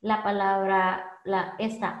 La palabra,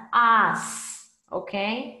 esta as,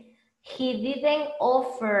 okay? He didn't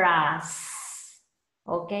offer us,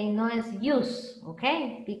 okay? No es use,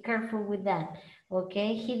 okay? Be careful with that,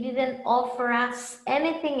 okay? He didn't offer us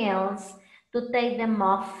anything else to take them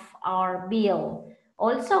off our bill.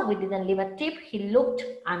 Also, we didn't leave a tip. He looked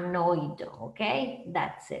annoyed, okay?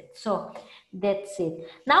 That's it. So, that's it.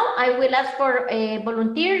 Now, I will ask for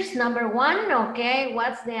volunteers. Number one, okay?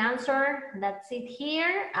 What's the answer? That's it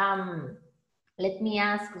here. Let me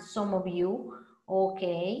ask some of you,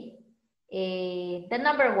 okay? The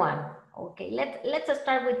number one, okay? Let's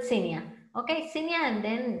start with Sinia. Okay, Sinia, and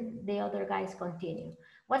then the other guys continue.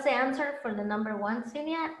 What's the answer for the number one,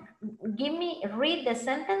 Sinia? Read the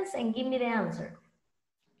sentence and give me the answer.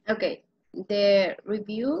 Okay, the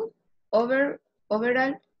review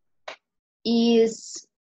overall is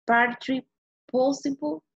partly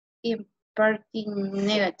positive and partly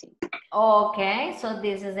negative. Okay, so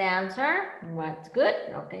this is the answer. That's good.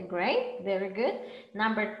 Okay, great. Very good.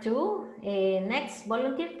 Number two, next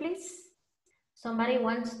volunteer, please. Somebody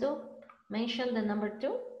wants to mention the number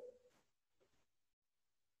two?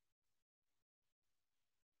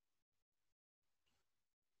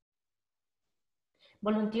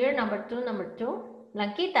 Volunteer number two.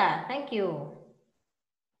 Blanquita, thank you.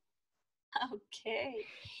 Okay.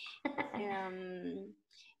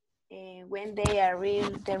 When they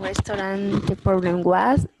arrived the restaurant, the problem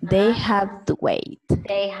was they had to wait.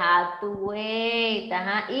 They had to wait.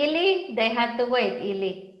 Ili, they had to wait,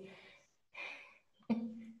 Ili.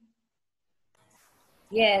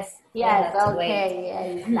 Yes. Yes,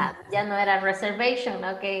 okay. Ya no era reservation.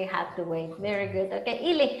 Okay, had to wait. Very good. Okay,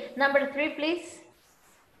 Ili, number three, please.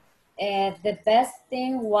 The best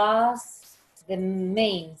thing was the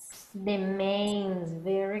mains. The mains.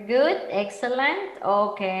 Very good. Excellent.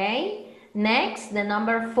 Okay. Next, the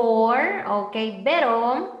number four. Okay,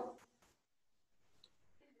 Vero.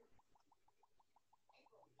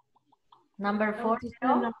 Number four.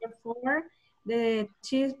 Number four, the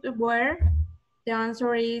chips were, the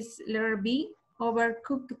answer is letter B,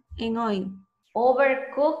 overcooked in oil.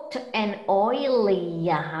 Overcooked and oily.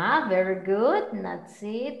 Very good. That's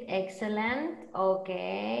it. Excellent.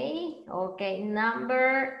 Okay. Okay.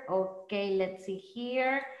 Okay, let's see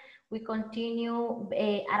here. We continue.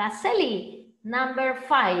 Araceli, number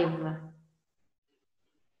 5.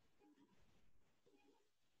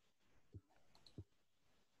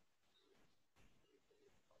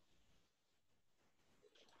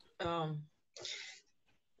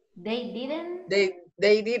 They didn't?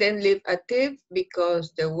 They didn't leave a tip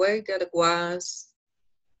because the waiter was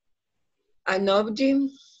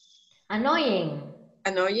annoying.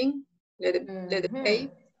 Annoying. Letter A.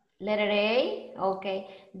 Letter A. Okay.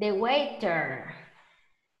 The waiter.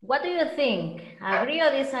 What do you think? Agree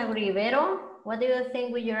or disagree, Vero? What do you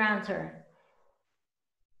think with your answer?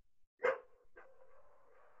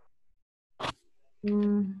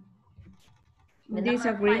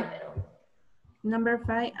 Disagree. Number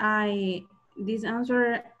 5, this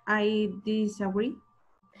answer, I disagree.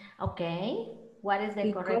 Okay. What is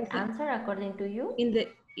the correct answer according to you? In the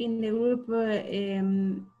group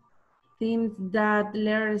themes that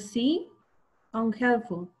letter C,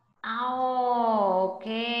 unhelpful. Oh,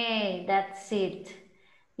 okay. That's it.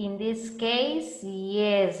 In this case,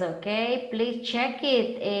 yes, okay. Please check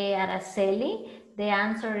it, Araceli. The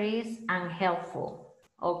answer is unhelpful.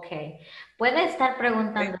 Ok. Puede estar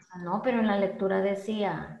preguntando, no, pero en la lectura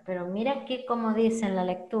decía, pero mira aquí como dice en la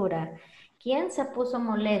lectura, ¿quién se puso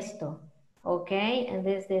molesto? Ok,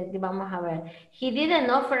 vamos a ver. He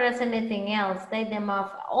didn't offer us anything else, take them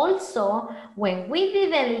off. Also, when we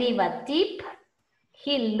didn't leave a tip,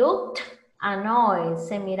 he looked annoyed,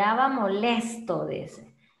 se miraba molesto,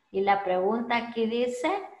 dice. Y la pregunta aquí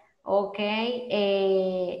dice, ok,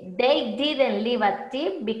 they didn't leave a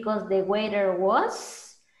tip because the waiter was.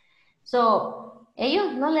 So,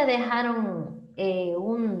 ellos no le dejaron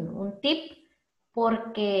un tip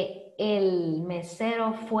porque el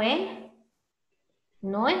mesero fue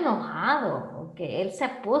no enojado, ok. Él se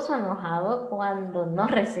puso enojado cuando no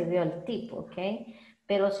recibió el tip, ok.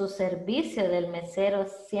 Pero su servicio del mesero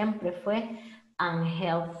siempre fue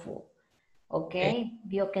unhelpful, ok.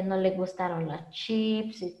 Vio que no le gustaron las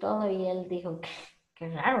chips y todo y él dijo, qué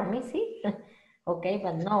raro, a mí sí. Ok,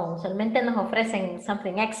 but no, usualmente nos ofrecen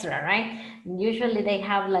something extra, right? Usually they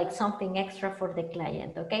have like something extra for the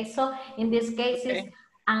client, okay? So in this case, it's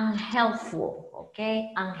unhelpful,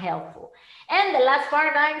 okay? Unhelpful. And the last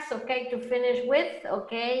part, guys, okay, to finish with,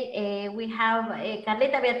 okay, we have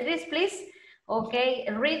Carlita Beatriz, please. Okay,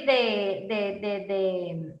 read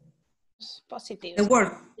the positive. The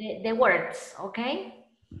word. The words, okay?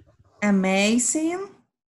 Amazing,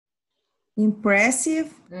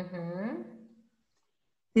 impressive,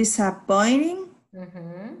 disappointing,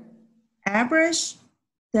 average,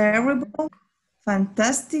 terrible,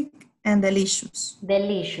 fantastic, and delicious.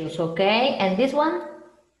 Delicious, okay? And this one?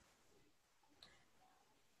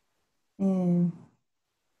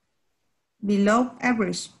 Below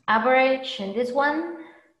average. Average, and this one?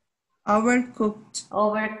 Overcooked.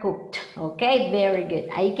 Overcooked, okay, very good.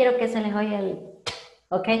 Ahí quiero que se les oiga el,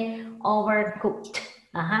 okay, overcooked.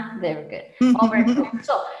 Very good. Overcooked.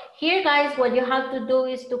 So here, guys, what you have to do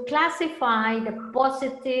is to classify the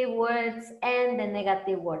positive words and the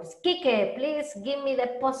negative words. Kike, please give me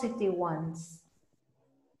the positive ones.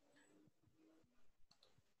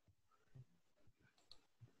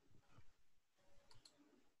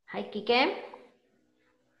 Hi, Kike.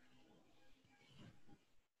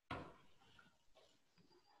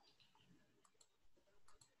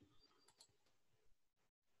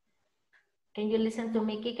 Can you listen to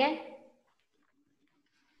me, Kike?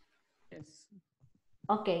 Yes.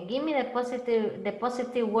 Okay, give me the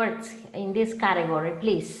positive words in this category,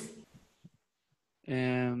 please.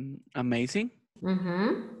 Amazing.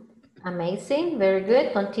 Amazing, very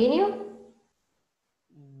good. Continue.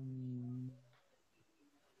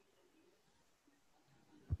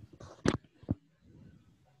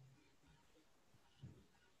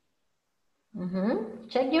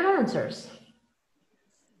 Check your answers.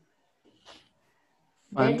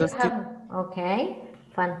 Fantastic. Okay,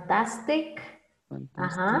 fantastic.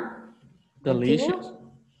 Delicious.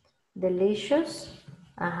 Continue. Delicious.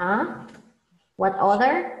 What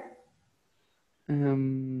other?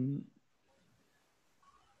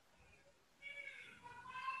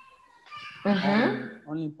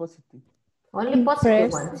 Only positive. Only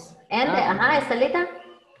positive ones. And Estelita?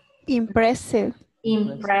 Impressive.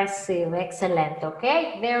 Impressive, excellent,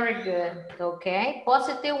 okay, very good, okay,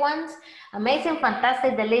 positive ones, amazing,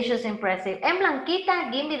 fantastic, delicious, impressive. And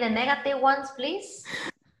Blanquita, give me the negative ones, please.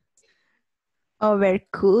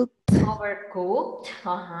 Overcooked. Overcooked,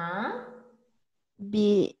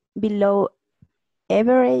 Below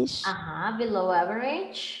average, below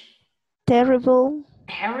average, terrible,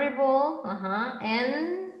 terrible,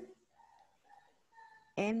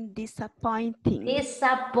 and disappointing.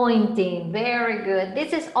 disappointing. Very good.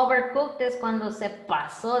 This is overcooked, es cuando se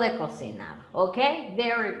pasó de cocinar. Okay,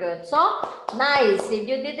 very good. So, nice. If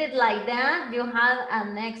you did it like that, you had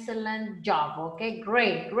an excellent job. Okay,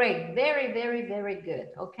 great, great. Very, very, very good.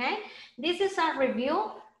 Okay, this is a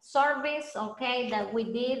review service, okay, that we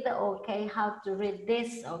did, okay, how to read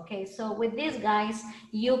this, okay. So with this, guys,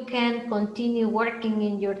 you can continue working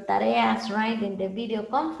in your tareas, right, in the video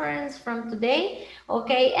conference from today,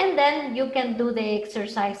 okay, and then you can do the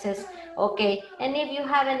exercises, okay. And if you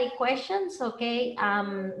have any questions, okay,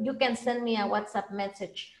 you can send me a WhatsApp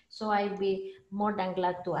message, so I'll be more than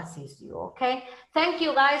glad to assist you, okay. Thank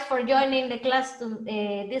you, guys, for joining the class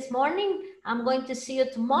this morning. I'm going to see you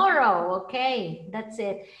tomorrow, okay. That's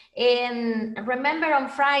it. And remember, on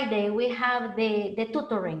Friday we have the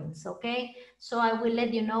tutorings, okay. So I will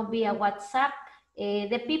let you know via WhatsApp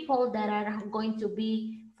the people that are going to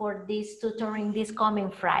be for this tutoring this coming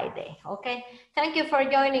Friday, okay. Thank you for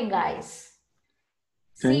joining, guys.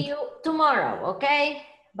 See you tomorrow, okay.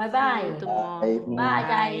 Bye-bye. See you tomorrow. Bye,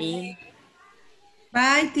 guys.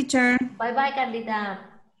 Bye, teacher. Bye-bye, Carlita.